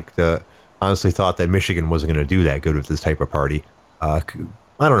honestly thought that Michigan wasn't going to do that good with this type of party. I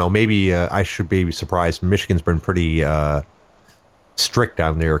don't know. Maybe I should be surprised. Michigan's been pretty strict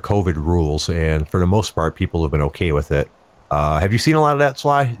on their COVID rules, and for the most part, people have been okay with it. Have you seen a lot of that,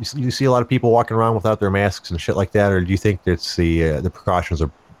 Sly? You see a lot of people walking around without their masks and shit like that, or do you think it's the precautions are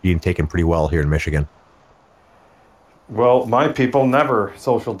being taken pretty well here in Michigan? Well, my people never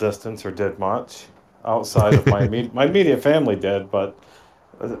social distance or did much outside of my my immediate family did, but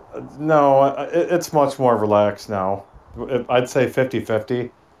no, it's much more relaxed now. I'd say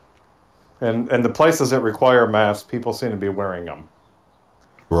 50-50. And the places that require masks, people seem to be wearing them.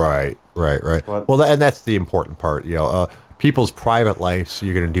 Right. But, Well, and that's the important part. You know, people's private lives,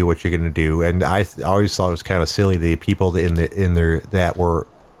 you're going to do what you're going to do. And I always thought it was kind of silly the people that were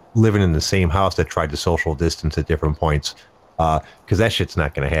living in the same house that tried to social distance at different points, because that shit's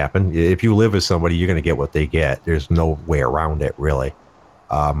not going to happen. If you live with somebody, you're going to get what they get. There's no way around it, really.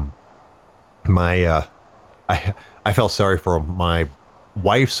 I felt sorry for my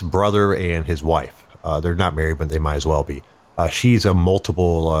wife's brother and his wife. They're not married, but they might as well be. She's a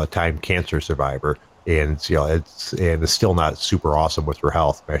multiple time cancer survivor, and it's still not super awesome with her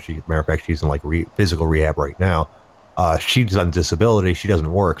health. Matter of fact, she's in like physical rehab right now. She's on disability. She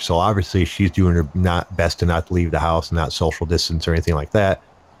doesn't work, so obviously she's doing her best to not leave the house, not social distance or anything like that.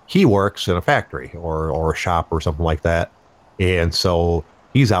 He works in a factory or a shop or something like that, and so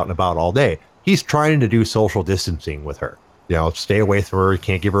he's out and about all day. He's trying to do social distancing with her. You know, stay away from her.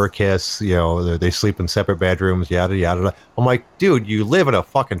 Can't give her a kiss. You know, they sleep in separate bedrooms. Yada yada. I'm like, dude, you live in a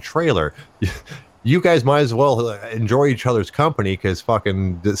fucking trailer. You guys might as well enjoy each other's company, because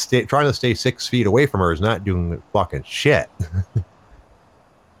fucking trying to stay 6 feet away from her is not doing fucking shit.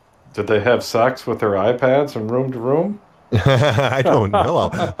 did they have sex with their iPads from room to room? I don't know.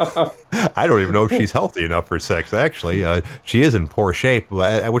 I don't even know if she's healthy enough for sex, actually. She is in poor shape,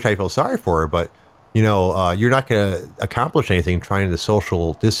 which I feel sorry for her, but you're not going to accomplish anything trying to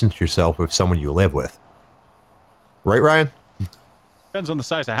social distance yourself with someone you live with. Right, Ryan? Depends on the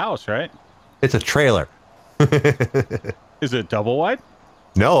size of house, right? It's a trailer. Is it double wide?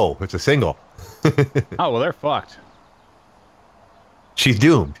 No, it's a single. Oh, well, they're fucked. She's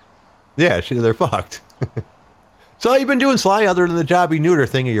doomed. Yeah, they're fucked. So how you been doing, Sly, other than the Jobbie Nooner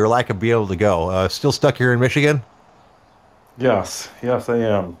thing and your lack of being able to go? Still stuck here in Michigan? Yes, I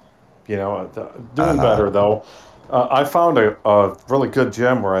am. Doing better, though. I found a really good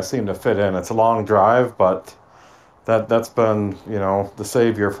gym where I seem to fit in. It's a long drive, but that's been, you know, the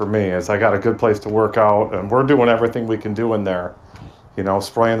savior for me. Is I got a good place to work out, and we're doing everything we can do in there. You know,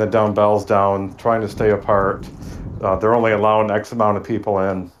 spraying the dumbbells down, trying to stay apart. They're only allowing X amount of people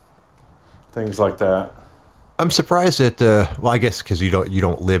in, things like that. I'm surprised that. Well, I guess because you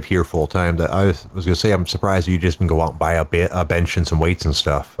don't live here full time. That I was gonna say I'm surprised you just can go out and buy a bench and some weights and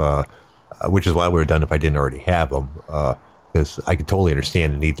stuff. Which is what I would have done if I didn't already have them. Because I could totally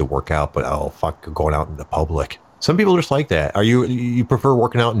understand the need to work out, but oh fuck, going out in the public. Some people just like that. You prefer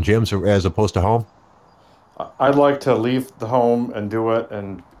working out in gyms as opposed to home? I'd like to leave the home and do it,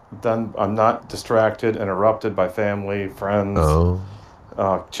 and then I'm not distracted, interrupted by family, friends, Oh,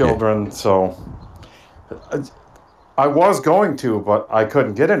 yeah. children. So I was going to, but I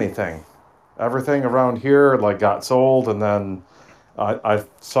couldn't get anything. Everything around here like got sold, and then I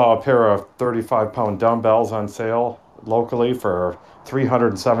saw a pair of 35-pound dumbbells on sale locally for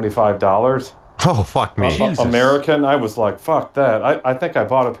 $375. Oh fuck me. Jesus. American. I was like, fuck that. I think I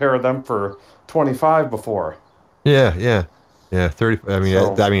bought a pair of them for 25 before. Yeah, yeah, yeah. 30. I mean,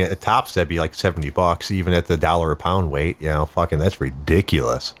 So, at tops that'd be like $70, even at the dollar a pound weight. You know, fucking that's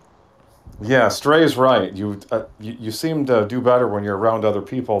ridiculous. yeah, Stray's right. You seem to do better when you're around other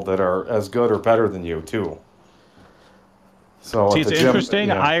people that are as good or better than you too. So See, at it's the gym, interesting.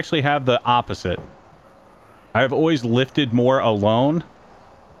 yeah. I actually have the opposite. I've always lifted more alone.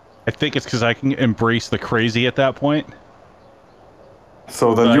 I think it's because I can embrace the crazy at that point.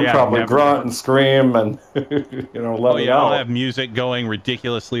 So then you Yeah, probably never. grunt and scream and let Oh it yeah, I'll out. have music going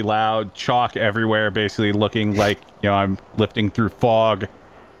ridiculously loud, chalk everywhere, basically looking like I'm lifting through fog.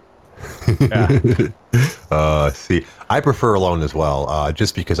 Yeah. See, I prefer alone as well,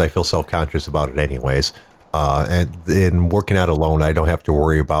 just because I feel self-conscious about it anyways. And in working out alone, I don't have to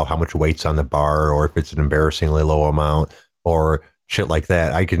worry about how much weight's on the bar or if it's an embarrassingly low amount or shit like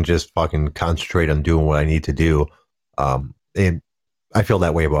that. I can just fucking concentrate on doing what I need to do. And I feel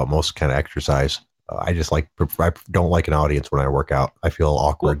that way about most kind of exercise. I don't like an audience when I work out. I feel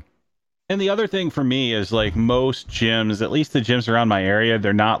awkward. Well, and the other thing for me is like most gyms, at least the gyms around my area,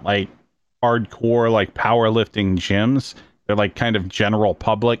 they're not like hardcore like powerlifting gyms. They're like kind of general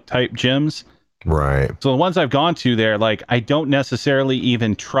public type gyms. Right. So the ones I've gone to there, like I don't necessarily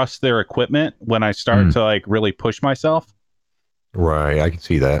even trust their equipment when I start to like really push myself. Right. I can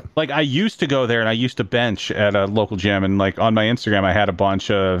see that. Like I used to go there and I used to bench at a local gym, and like on my Instagram I had a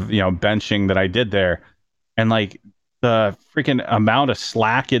bunch of benching that I did there, and like the freaking amount of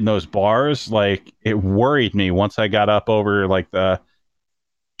slack in those bars, like it worried me once I got up over like the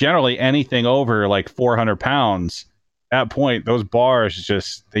generally anything over like 400 pounds. At that point those bars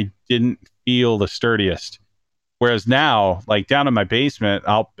just they didn't feel the sturdiest. Whereas now, like down in my basement,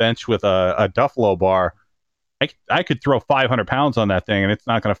 I'll bench with a Duffalo bar. I could throw 500 pounds on that thing and it's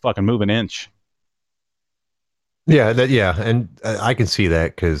not going to fucking move an inch. Yeah, and I can see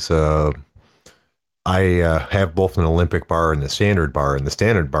that because I have both an Olympic bar and the standard bar. And the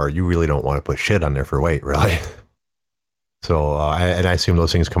standard bar, you really don't want to put shit on there for weight, really. So, I assume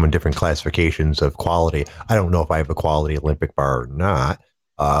those things come in different classifications of quality. I don't know if I have a quality Olympic bar or not.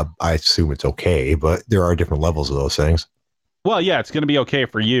 I assume it's okay, but there are different levels of those things. Well, yeah, it's going to be okay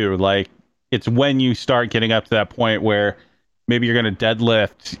for you. Like, it's when you start getting up to that point where maybe you're going to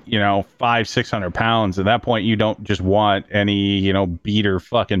deadlift, 500-600 pounds. At that point, you don't just want any, beater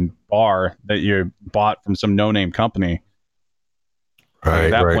fucking bar that you bought from some no-name company. Like,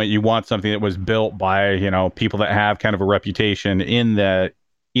 at that point, you want something that was built by, people that have kind of a reputation in the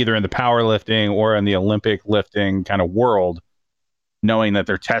either in the powerlifting or in the Olympic lifting kind of world, knowing that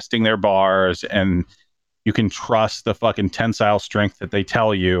they're testing their bars and you can trust the fucking tensile strength that they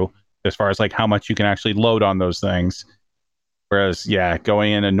tell you as far as like how much you can actually load on those things. Whereas, yeah,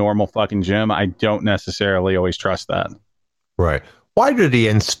 going in a normal fucking gym, I don't necessarily always trust that. Right. Why did the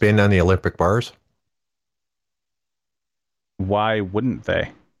end spin on the Olympic bars? Why wouldn't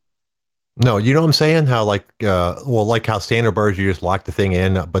they? No, you know what I'm saying? How like like how standard bars you just lock the thing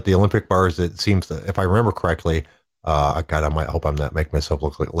in, but the Olympic bars, it seems that if I remember correctly, God, I hope I'm not making myself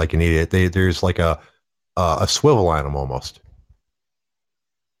look like an idiot. There's like a swivel on them almost.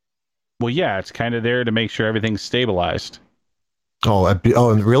 Well, yeah, it's kind of there to make sure everything's stabilized.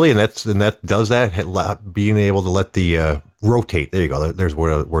 And really, and that does that, being able to let the rotate. There you go. There's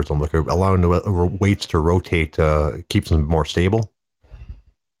words I'm looking for. Allowing the weights to rotate keeps them more stable.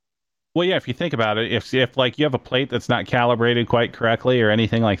 Well, yeah, if you think about it, if like you have a plate that's not calibrated quite correctly or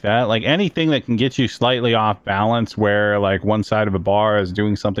anything like that, like anything that can get you slightly off balance where like one side of a bar is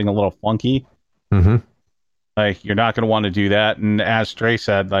doing something a little funky, like you're not going to want to do that. And as Trey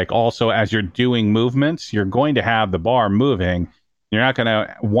said, like also as you're doing movements, you're going to have the bar moving. You're not going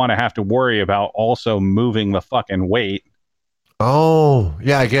to want to have to worry about also moving the fucking weight. Oh,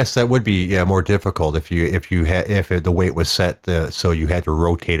 yeah, I guess that would be more difficult if the weight was set so you had to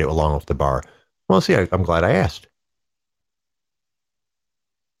rotate it along with the bar. Well, see, I'm glad I asked.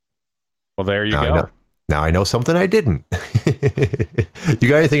 Well, there you Now go. Now I know something I didn't. You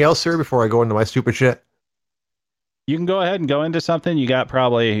got anything else, sir, before I go into my stupid shit? You can go ahead and go into something. You got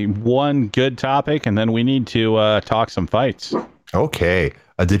probably one good topic, and then we need to talk some fights. Okay.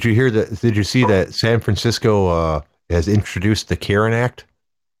 Did you see that San Francisco has introduced the Karen Act?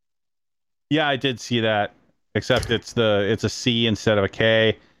 Yeah, I did see that. Except it's a C instead of a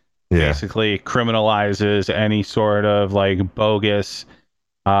K. Yeah. Basically criminalizes any sort of like bogus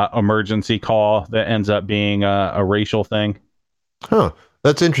emergency call that ends up being a racial thing. Huh.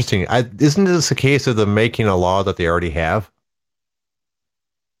 That's interesting. Isn't this a case of them making a law that they already have?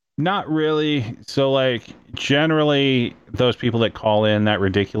 Not really. So, like, generally, those people that call in that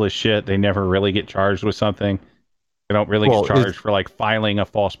ridiculous shit, they never really get charged with something. They don't really get charged for, like, filing a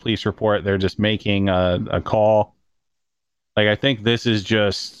false police report. They're just making a call. Like, I think this is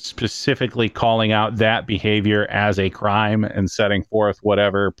just specifically calling out that behavior as a crime and setting forth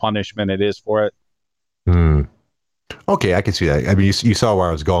whatever punishment it is for it. Hmm. Okay, I can see that. I mean, you saw where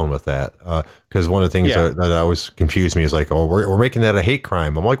I was going with that. Because one of the things that always confused me is like, oh, we're making that a hate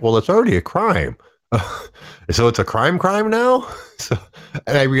crime. I'm like, well, it's already a crime. So it's a crime now?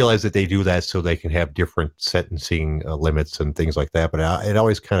 And I realize that they do that so they can have different sentencing limits and things like that. But it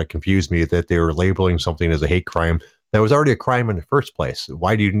always kind of confused me that they were labeling something as a hate crime that was already a crime in the first place.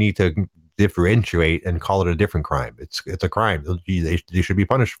 Why do you need to differentiate and call it a different crime? It's a crime. They should be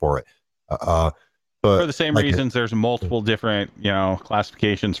punished for it. But for the same reasons, there's multiple different,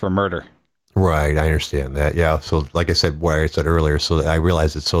 classifications for murder. Right, I understand that. Yeah, so like I said, what I said earlier, so I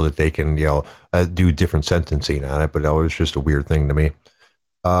realized it's so that they can, do different sentencing on it. But that was just a weird thing to me.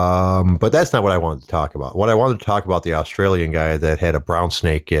 But that's not what I wanted to talk about. What I wanted to talk about the Australian guy that had a brown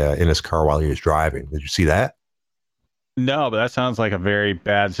snake in his car while he was driving. Did you see that? No, but that sounds like a very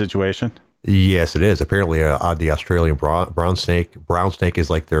bad situation. Yes, it is. Apparently, the Australian brown snake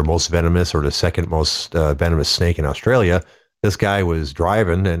is like their most venomous or the second most venomous snake in Australia. This guy was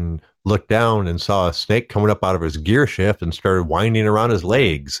driving and looked down and saw a snake coming up out of his gear shift and started winding around his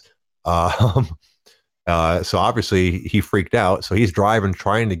legs. So obviously he freaked out. So he's driving,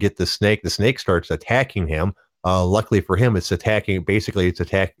 trying to get the snake. The snake starts attacking him. Luckily for him, kept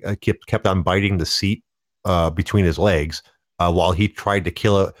on biting the seat between his legs while he tried to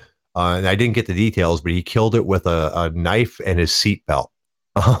kill it. And I didn't get the details, but he killed it with a knife and his seatbelt.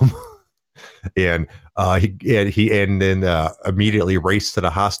 And then immediately raced to the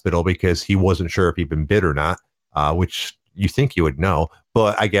hospital because he wasn't sure if he'd been bit or not, which you think you would know.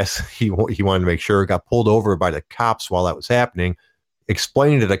 But I guess he wanted to make sure. Got pulled over by the cops while that was happening.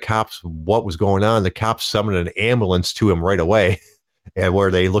 Explained to the cops what was going on. The cops summoned an ambulance to him right away, and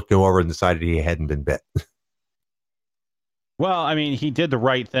where they looked him over and decided he hadn't been bit. Well, I mean, he did the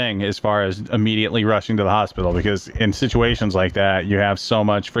right thing as far as immediately rushing to the hospital, because in situations like that, you have so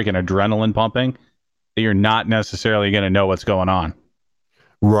much freaking adrenaline pumping that you're not necessarily going to know what's going on.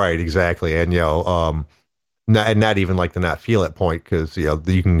 Right, exactly. And, not even like to not feel at point, because,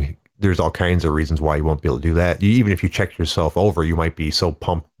 there's all kinds of reasons why you won't be able to do that. Even if you check yourself over, you might be so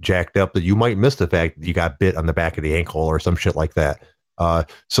pumped, jacked up that you might miss the fact that you got bit on the back of the ankle or some shit like that.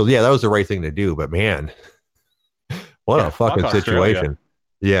 So yeah, that was the right thing to do. But man, what a fucking situation.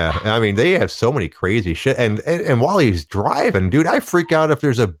 Yeah, I mean, they have so many crazy shit. And while he's driving, dude, I freak out if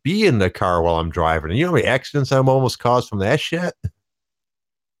there's a bee in the car while I'm driving. And you know how many accidents I'm almost caused from that shit?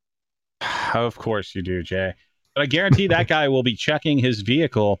 Of course you do, Jay. But I guarantee that guy will be checking his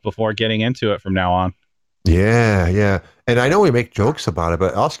vehicle before getting into it from now on. Yeah. And I know we make jokes about it,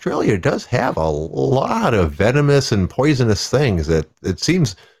 but Australia does have a lot of venomous and poisonous things that it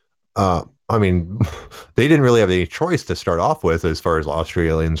seems... I mean, they didn't really have any choice to start off with as far as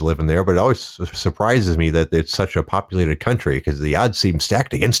Australians living there, but it always surprises me that it's such a populated country because the odds seem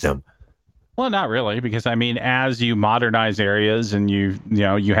stacked against them. Well, not really, because I mean, as you modernize areas and you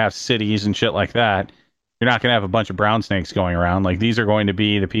have cities and shit like that, you're not going to have a bunch of brown snakes going around. Like, these are going to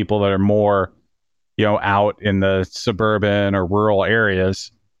be the people that are more, out in the suburban or rural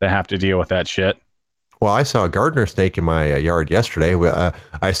areas that have to deal with that shit. Well, I saw a gardener snake in my yard yesterday. I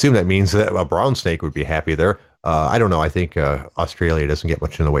assume that means that a brown snake would be happy there. I don't know. I think Australia doesn't get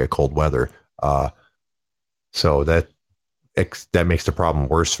much in the way of cold weather. So that makes the problem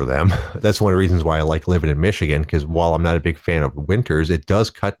worse for them. That's one of the reasons why I like living in Michigan, because while I'm not a big fan of winters, it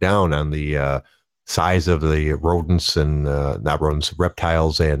does cut down on the size of the rodents and not rodents,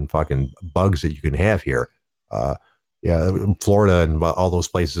 reptiles and fucking bugs that you can have here. Yeah, Florida and all those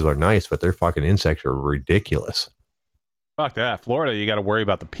places are nice, but their fucking insects are ridiculous. Fuck that. Florida, you got to worry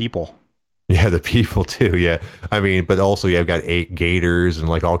about the people. Yeah, the people too. Yeah, I mean, but also you've got 8 gators and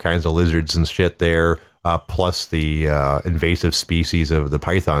like all kinds of lizards and shit there. Plus the invasive species of the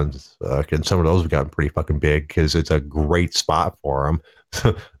pythons, and some of those have gotten pretty fucking big because it's a great spot for them.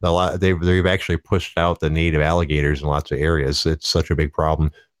 They've actually pushed out the native alligators in lots of areas. It's such a big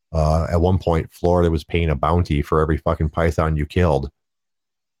problem. At one point, Florida was paying a bounty for every fucking python you killed.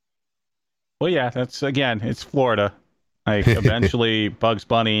 Well, yeah, that's again, it's Florida. Like eventually, Bugs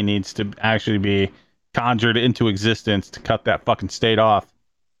Bunny needs to actually be conjured into existence to cut that fucking state off.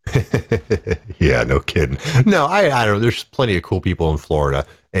 Yeah, no kidding. No, I don't know. There's plenty of cool people in Florida,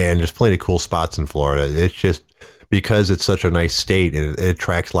 and there's plenty of cool spots in Florida. It's just because it's such a nice state, it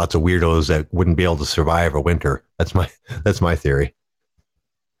attracts lots of weirdos that wouldn't be able to survive a winter. That's my theory.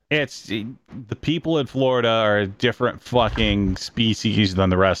 It's the people in Florida are a different fucking species than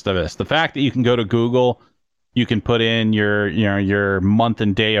the rest of us. The fact that you can go to Google, you can put in your month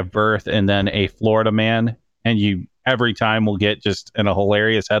and day of birth and then a Florida man, and you every time will get just in a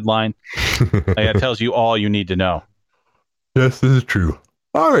hilarious headline. Like, that tells you all you need to know. Yes, this is true.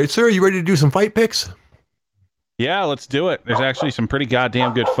 All right, sir, you ready to do some fight picks? Yeah, let's do it. There's actually some pretty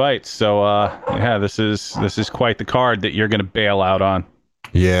goddamn good fights. So yeah, this is quite the card that you're gonna bail out on.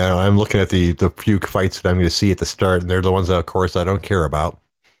 Yeah, I'm looking at the few fights that I'm going to see at the start, and they're the ones that, of course, I don't care about.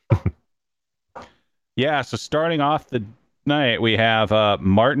 Yeah, so starting off the night, we have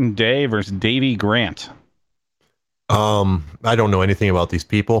Martin Day versus Davy Grant. I don't know anything about these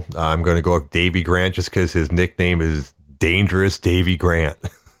people. I'm going to go with Davy Grant just because his nickname is Dangerous Davy Grant.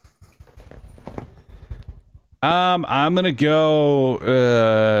 I'm gonna go.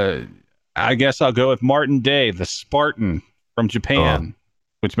 I guess I'll go with Martin Day, the Spartan from Japan,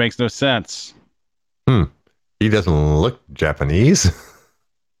 which makes no sense. He doesn't look Japanese.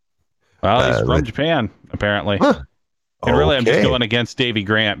 Well, he's from Japan, apparently. Huh. And really, I'm just Okay. going against Davy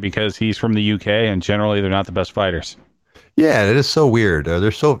Grant because he's from the UK, and generally, they're not the best fighters. Yeah, it is so weird.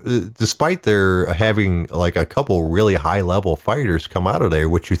 They're so, despite their having like a couple really high level fighters come out of there,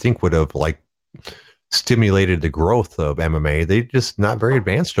 which you think would have like stimulated the growth of MMA, they just not very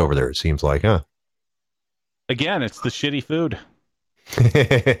advanced over there. It seems like, huh? Again, it's the shitty food.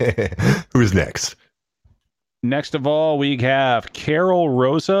 Who's next? Next of all, we have Carol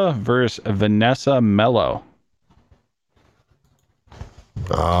Rosa versus Vanessa Mello.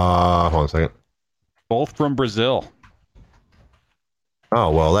 Hold on a second. Both from Brazil. Oh,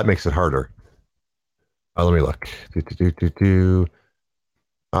 well, that makes it harder. Let me look.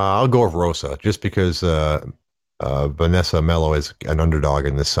 I'll go with Rosa just because Vanessa Mello is an underdog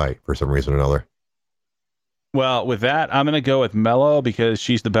in this site for some reason or another. Well, with that, I'm going to go with Mello because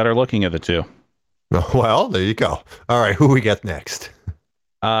she's the better looking of the two. Well, there you go. All right, who we got next?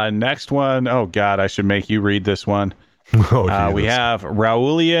 Next one. Oh, God, I should make you read this one. Oh, we have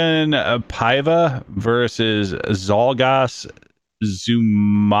Raulian Paiva versus Zolgas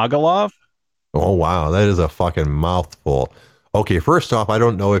Zumagalov. Oh, wow. That is a fucking mouthful. Okay, first off, I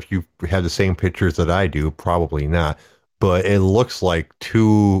don't know if you have the same pictures that I do. Probably not. But it looks like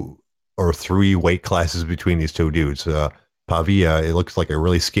 2 or 3 weight classes between these two dudes. Pavia, it looks like a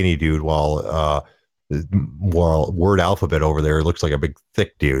really skinny dude, while Word Alphabet over there looks like a big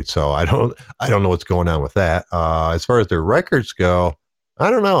thick dude. So I don't know what's going on with that. As far as their records go, I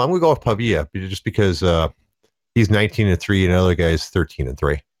don't know. I'm gonna go with Pavia just because he's 19-3 and the other guy's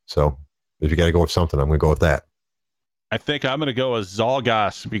 13-3. So if you got to go with something, I'm gonna go with that. I think I'm going to go with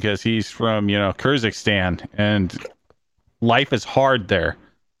Zolgas because he's from, Kyrgyzstan, and life is hard there.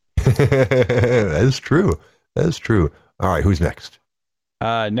 That is true. That is true. All right, who's next?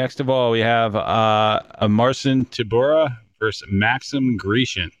 Next of all, we have Marcin Tybura versus Maxim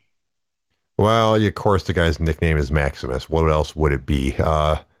Grecian. Well, of course, the guy's nickname is Maximus. What else would it be?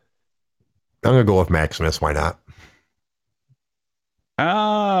 I'm gonna go with Maximus. Why not?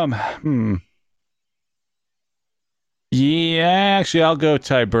 Yeah, actually, I'll go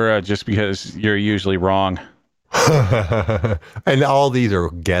Tybura just because you're usually wrong. And all these are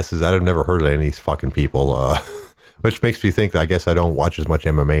guesses. I've never heard of any of these fucking people, which makes me think that I guess I don't watch as much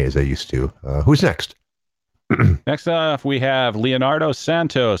MMA as I used to. Who's next? Next up, we have Leonardo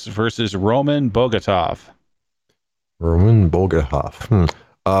Santos versus Roman Bogatov. Roman Bogatov.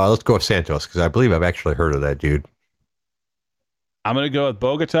 Let's go with Santos because I believe I've actually heard of that dude. I'm going to go with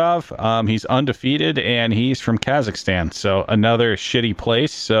Bogatov. He's undefeated, and he's from Kazakhstan, so another shitty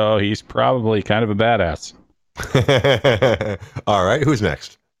place, so he's probably kind of a badass. All right, who's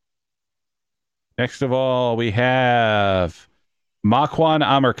next? Next of all, we have Makwan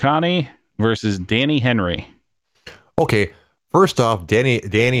Amirkhani versus Danny Henry. Okay, first off,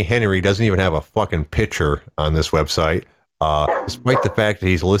 Danny Henry doesn't even have a fucking picture on this website, despite the fact that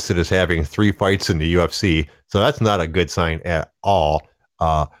he's listed as having 3 fights in the UFC. So that's not a good sign at all.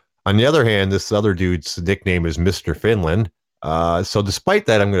 On the other hand, this other dude's nickname is Mr. Finland. So despite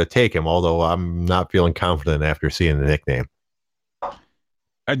that, I'm going to take him, although I'm not feeling confident after seeing the nickname.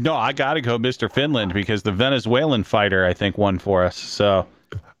 No, I got to go Mr. Finland because the Venezuelan fighter, I think, won for us. So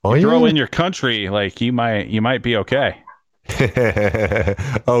throw in your country, like you might be okay.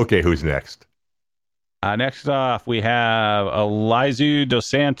 Okay, who's next? Next off, we have Elizu Dos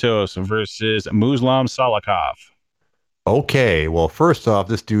Santos versus Muslim Salikov. Okay, well, first off,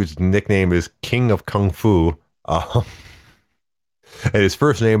 this dude's nickname is King of Kung Fu. And his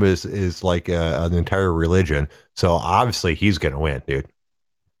first name is like an entire religion. So obviously he's going to win, dude.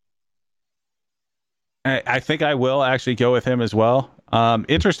 I think I will actually go with him as well.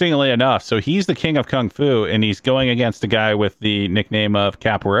 Interestingly enough, so he's the king of Kung Fu, and he's going against a guy with the nickname of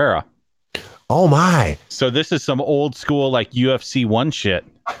Capoeira. Oh, my. So this is some old school, like, UFC 1 shit.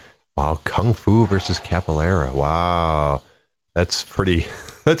 Wow, Kung Fu versus Capoeira. Wow. That's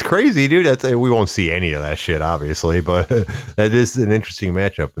crazy, dude. We won't see any of that shit, obviously, but that is an interesting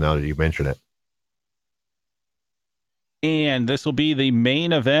matchup now that you mention it. And this will be the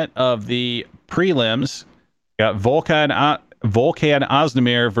main event of the prelims. Got Volkan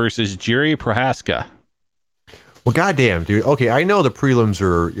Ozdemir versus Jiri Prohaska. Well, goddamn, dude. Okay, I know the prelims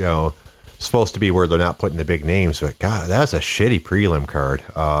are, supposed to be where they're not putting the big names, but God, that's a shitty prelim card.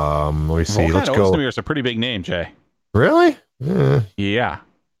 Let me see. Volkan Let's go. Ozdemir is a pretty big name, Jay. Really? Yeah.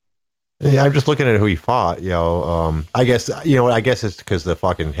 Yeah, I'm just looking at who he fought. I guess it's because the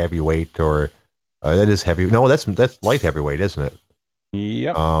fucking heavyweight or that is heavy. No, that's light heavyweight, isn't it?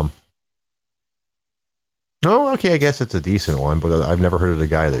 Yep. Oh, okay. I guess it's a decent one, but I've never heard of the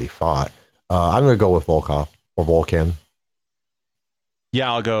guy that he fought. I'm going to go with Volkov or Volkan.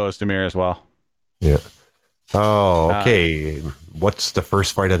 Yeah, I'll go Ozdemir as well. Yeah. Oh, okay. What's the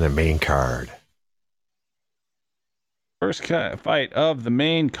first fight on the main card? First fight of the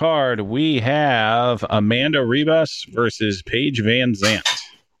main card, we have Amanda Ribas versus Paige Van Zandt.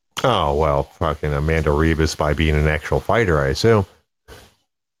 Oh, well, fucking Amanda Ribas by being an actual fighter, I assume.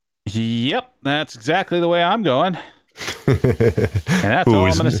 Yep, that's exactly the way I'm going. And that's all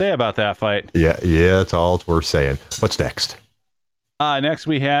I'm going to say about that fight. Yeah, that's all it's worth saying. What's next? Next,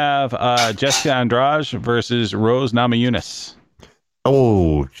 we have Jessica Andrade versus Rose Namajunas.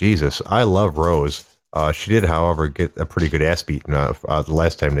 Oh, Jesus. I love Rose. She did, however, get a pretty good ass beaten the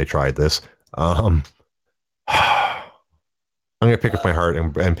last time they tried this. I'm going to pick up my heart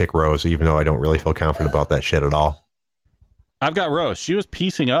and pick Rose, even though I don't really feel confident about that shit at all. I've got Rose. She was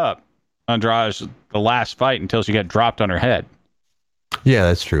piecing up Andrade the last fight until she got dropped on her head. Yeah,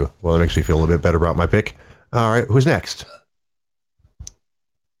 that's true. Well, it makes me feel a little bit better about my pick. All right, who's next?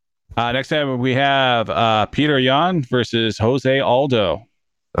 Next time we have Peter Yan versus Jose Aldo.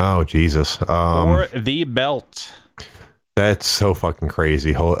 Oh, Jesus. For the belt. That's so fucking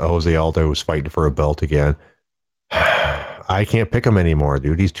crazy. Jose Aldo was fighting for a belt again. I can't pick him anymore,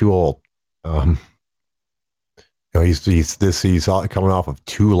 dude. He's too old. He's coming off of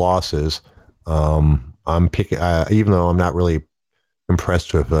 2 losses. I'm picking, even though I'm not really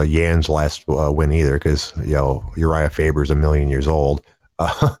impressed with Yan's last win either, because Uriah Faber's 1,000,000 years old.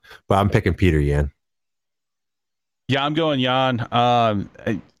 But I'm picking Peter Yan. Yeah, I'm going Yan.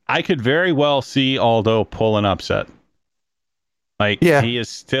 I could very well see Aldo pull an upset. He is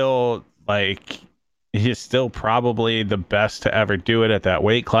still probably the best to ever do it at that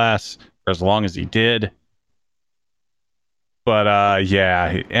weight class for as long as he did. But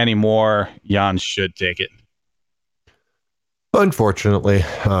anymore, Yan should take it. Unfortunately,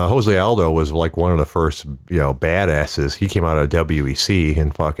 Jose Aldo was like one of the first, badasses. He came out of WEC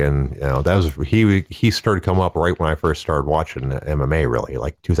and fucking, he started coming up right when I first started watching MMA, really,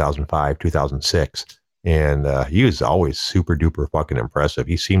 like 2005, 2006. And he was always super duper fucking impressive.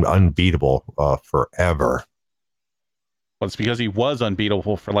 He seemed unbeatable forever. Well, it's because he was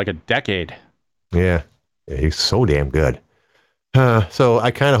unbeatable for like a decade. Yeah, he's so damn good. So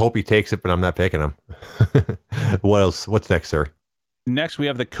I kind of hope he takes it, but I'm not picking him. What else? What's next, sir? Next, we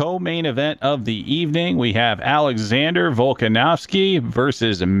have the co-main event of the evening. We have Alexander Volkanovski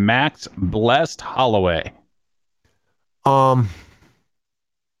versus Max Blessed Holloway. I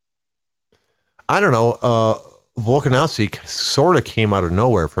don't know. Volkanovski sort of came out of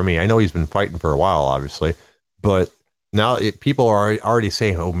nowhere for me. I know he's been fighting for a while, obviously, but now people are already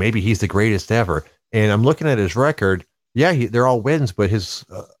saying, "Oh, maybe he's the greatest ever." And I'm looking at his record. Yeah, they're all wins, but his,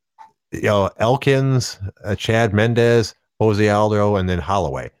 Elkins, Chad Mendez, Jose Aldo, and then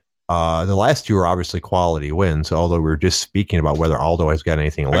Holloway. The last two are obviously quality wins, although we were just speaking about whether Aldo has got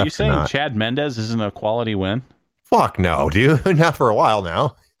anything left. Are you saying or not. Chad Mendez isn't a quality win? Fuck no, dude. Not for a while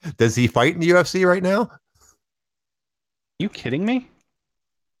now. Does he fight in the UFC right now? You kidding me?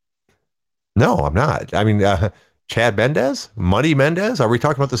 No, I'm not. I mean, Chad Mendez? Muddy Mendez? Are we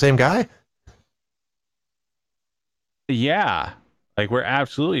talking about the same guy? Yeah. Like, we're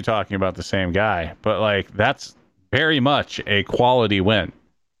absolutely talking about the same guy. But, like, that's very much a quality win.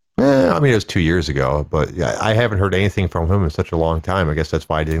 I mean, it was 2 years ago, but yeah, I haven't heard anything from him in such a long time. I guess that's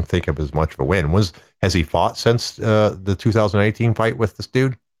why I didn't think of as much of a win. Has he fought since the 2018 fight with this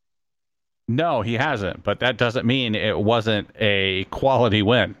dude? No, he hasn't. But that doesn't mean it wasn't a quality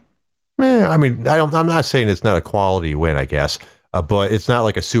win. I mean, I'm not saying it's not a quality win, I guess, but it's not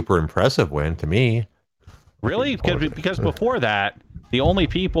like a super impressive win to me. Really? Because before that, the only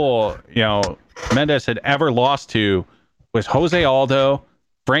people, Mendez had ever lost to was Jose Aldo,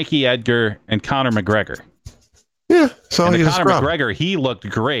 Frankie Edgar, and Conor McGregor. Yeah, so and Conor McGregor, he looked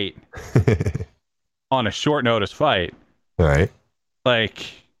great on a short notice fight. Right. Like,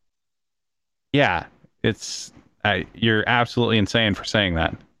 yeah, you're absolutely insane for saying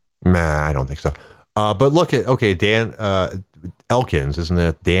that. Nah, I don't think so. But look at, Dan Elkins, isn't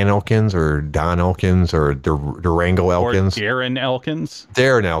it? Dan Elkins or Don Elkins or Durango Elkins? Or Darren Elkins?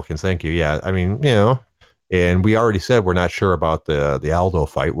 Darren Elkins, thank you. Yeah, I mean, and we already said we're not sure about the Aldo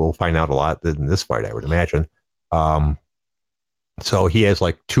fight. We'll find out a lot in this fight, I would imagine. So he has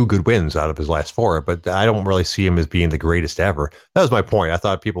like 2 good wins out of his last 4, but I don't really see him as being the greatest ever. That was my point. I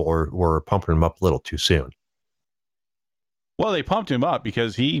thought people were pumping him up a little too soon. Well, they pumped him up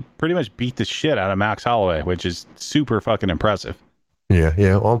because he pretty much beat the shit out of Max Holloway, which is super fucking impressive. Yeah.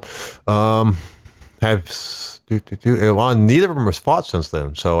 Well, well, neither of them has fought since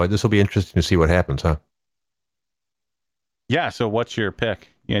then, so this will be interesting to see what happens, huh? Yeah. So, what's your pick?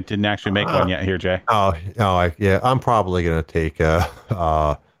 You didn't actually make one yet, here, Jay. I'm probably gonna take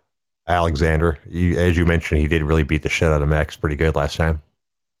Alexander. As you mentioned, he did really beat the shit out of Max pretty good last time.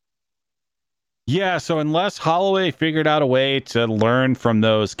 Yeah, so unless Holloway figured out a way to learn from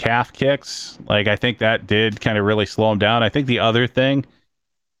those calf kicks, like I think that did kind of really slow him down. I think the other thing,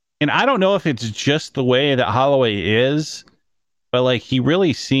 and I don't know if it's just the way that Holloway is, but like he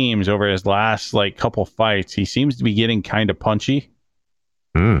really seems over his last like couple fights, he seems to be getting kind of punchy.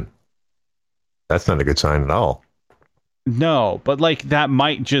 That's not a good sign at all. No, but like that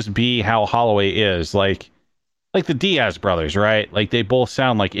might just be how Holloway is. Like the Diaz brothers, right? Like they both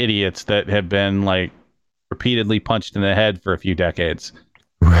sound like idiots that have been like repeatedly punched in the head for a few decades.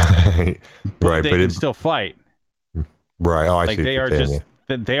 Right. But they can still fight. Right. Oh, I like see. They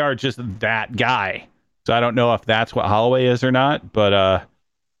are just that guy. So I don't know if that's what Holloway is or not, but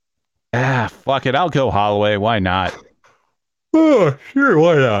fuck it. I'll go Holloway. Why not? Oh, sure.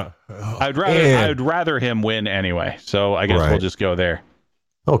 Why not? I'd rather him win anyway. So I guess we'll just go there.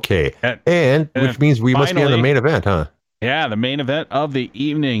 Okay. And which means we must be on the main event, huh? Yeah, the main event of the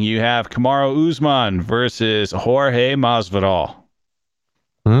evening. You have Kamaru Usman versus Jorge Masvidal.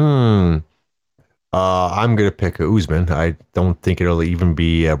 I'm going to pick Usman. I don't think it'll even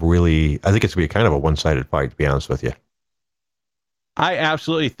be I think it's going to be kind of a one-sided fight, to be honest with you. I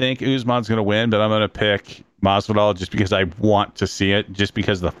absolutely think Usman's going to win, but I'm going to pick Masvidal just because I want to see it, just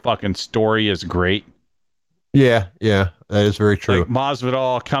because the fucking story is great. Yeah, that is very true. Like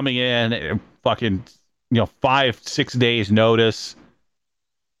Masvidal coming in, fucking, 5-6 days notice,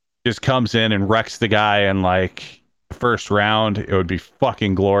 just comes in and wrecks the guy in like the first round. It would be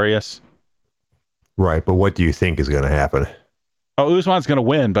fucking glorious. Right, but what do you think is going to happen? Oh, Usman's going to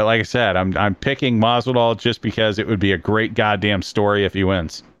win, but like I said, I'm picking Masvidal just because it would be a great goddamn story if he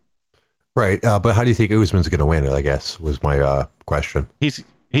wins. Right, but how do you think Usman's going to win? I guess was my question.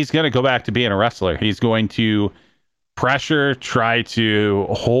 He's going to go back to being a wrestler. He's going to pressure, try to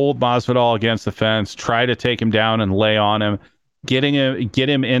hold Masvidal against the fence, try to take him down and lay on him, get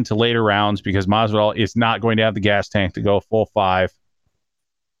him into later rounds because Masvidal is not going to have the gas tank to go full 5.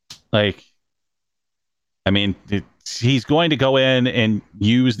 Like, I mean, he's going to go in and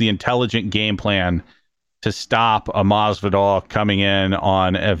use the intelligent game plan to stop a Masvidal coming in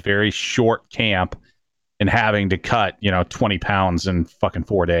on a very short camp and having to cut, 20 pounds in fucking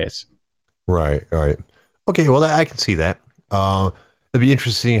 4 days. Right. Okay, well, I can see that. It'd be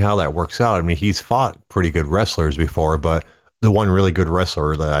interesting how that works out. I mean, he's fought pretty good wrestlers before, but the one really good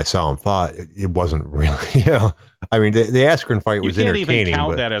wrestler that I saw him fight, it wasn't really, I mean, the Askren fight was entertaining. You can't even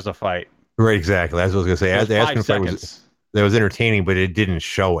count that as a fight. Right, exactly. That's what I was going to say. The Askren fight was entertaining, but it didn't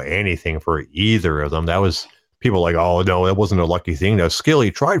show anything for either of them. That was people like, oh, no, that wasn't a lucky thing. That was skill. He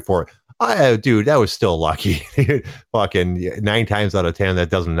tried for it. Dude, that was still lucky. Fucking 9 times out of 10, that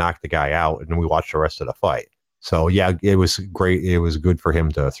doesn't knock the guy out, and we watched the rest of the fight. So yeah, it was great. It was good for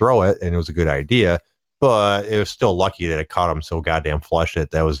him to throw it, and it was a good idea. But it was still lucky that it caught him so goddamn flush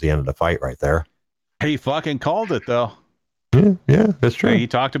that was the end of the fight right there. He fucking called it though. Yeah, that's true. He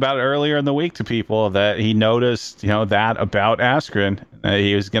talked about it earlier in the week to people that he noticed, that about Askren.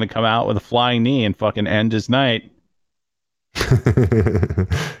 He was going to come out with a flying knee and fucking end his night.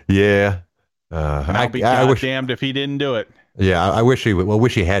 Yeah. I'll be goddamned if he didn't do it. Yeah, I wish he would. Well,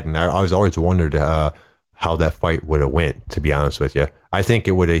 wish he hadn't. I was always wondered how that fight would have went. To be honest with you, I think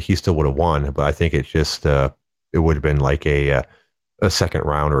it would. He still would have won, but I think it just it would have been like a second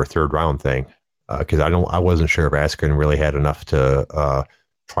round or a third round thing. Because I wasn't sure if Askren really had enough to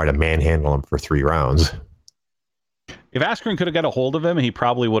try to manhandle him for 3 rounds. If Askren could have got a hold of him, he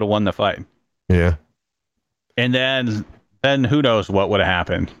probably would have won the fight. Yeah. And then who knows what would have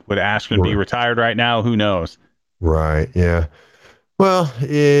happened? Would Askren be retired right now? Who knows? Right. Yeah. Well,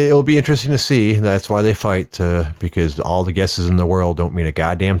 it'll be interesting to see. That's why they fight, because all the guesses in the world don't mean a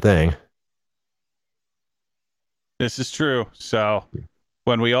goddamn thing. This is true. So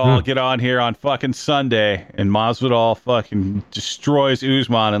when we all get on here on fucking Sunday and Masvidal fucking destroys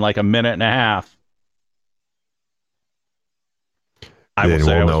Usman in like a minute and a half, I will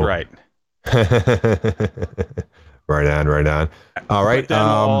say I was right. Right on. All right. But then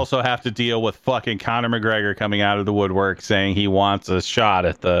we'll also have to deal with fucking Conor McGregor coming out of the woodwork saying he wants a shot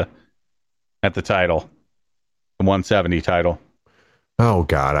at the title, the 170 title. Oh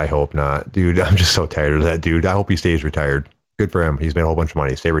God, I hope not, dude. I'm just so tired of that dude. I hope he stays retired. Good for him. He's made a whole bunch of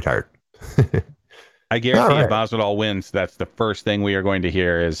money. Stay retired. I guarantee if Masvidal wins, that's the first thing we are going to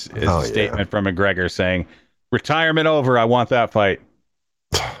hear is a statement from McGregor saying, "Retirement over. I want that fight."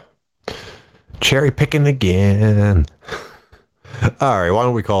 Cherry picking again. All right, why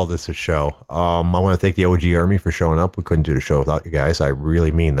don't we call this a show? I want to thank the OG Army for showing up. We couldn't do the show without you guys. I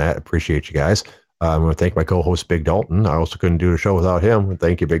really mean that. Appreciate you guys. I want to thank my co-host Big Dalton. I also couldn't do the show without him.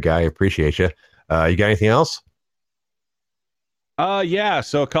 Thank you, big guy. Appreciate you. You got anything else? Yeah.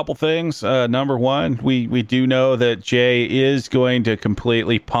 So a couple things. Number one, we do know that Jay is going to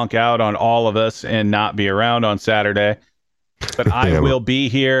completely punk out on all of us and not be around on Saturday. But I will be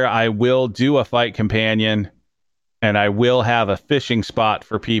here. I will do a fight companion, and I will have a fishing spot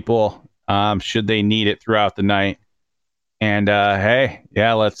for people should they need it throughout the night. And hey,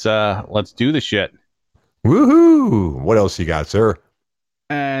 yeah, let's do the shit. Woohoo! What else you got, sir?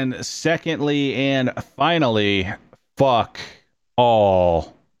 And secondly and finally, fuck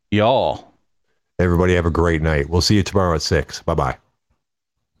all y'all. Everybody have a great night. We'll see you tomorrow at 6. Bye-bye.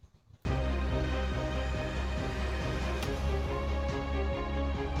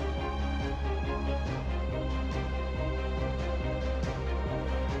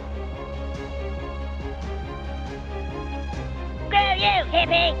 Screw you,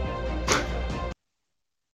 hippie!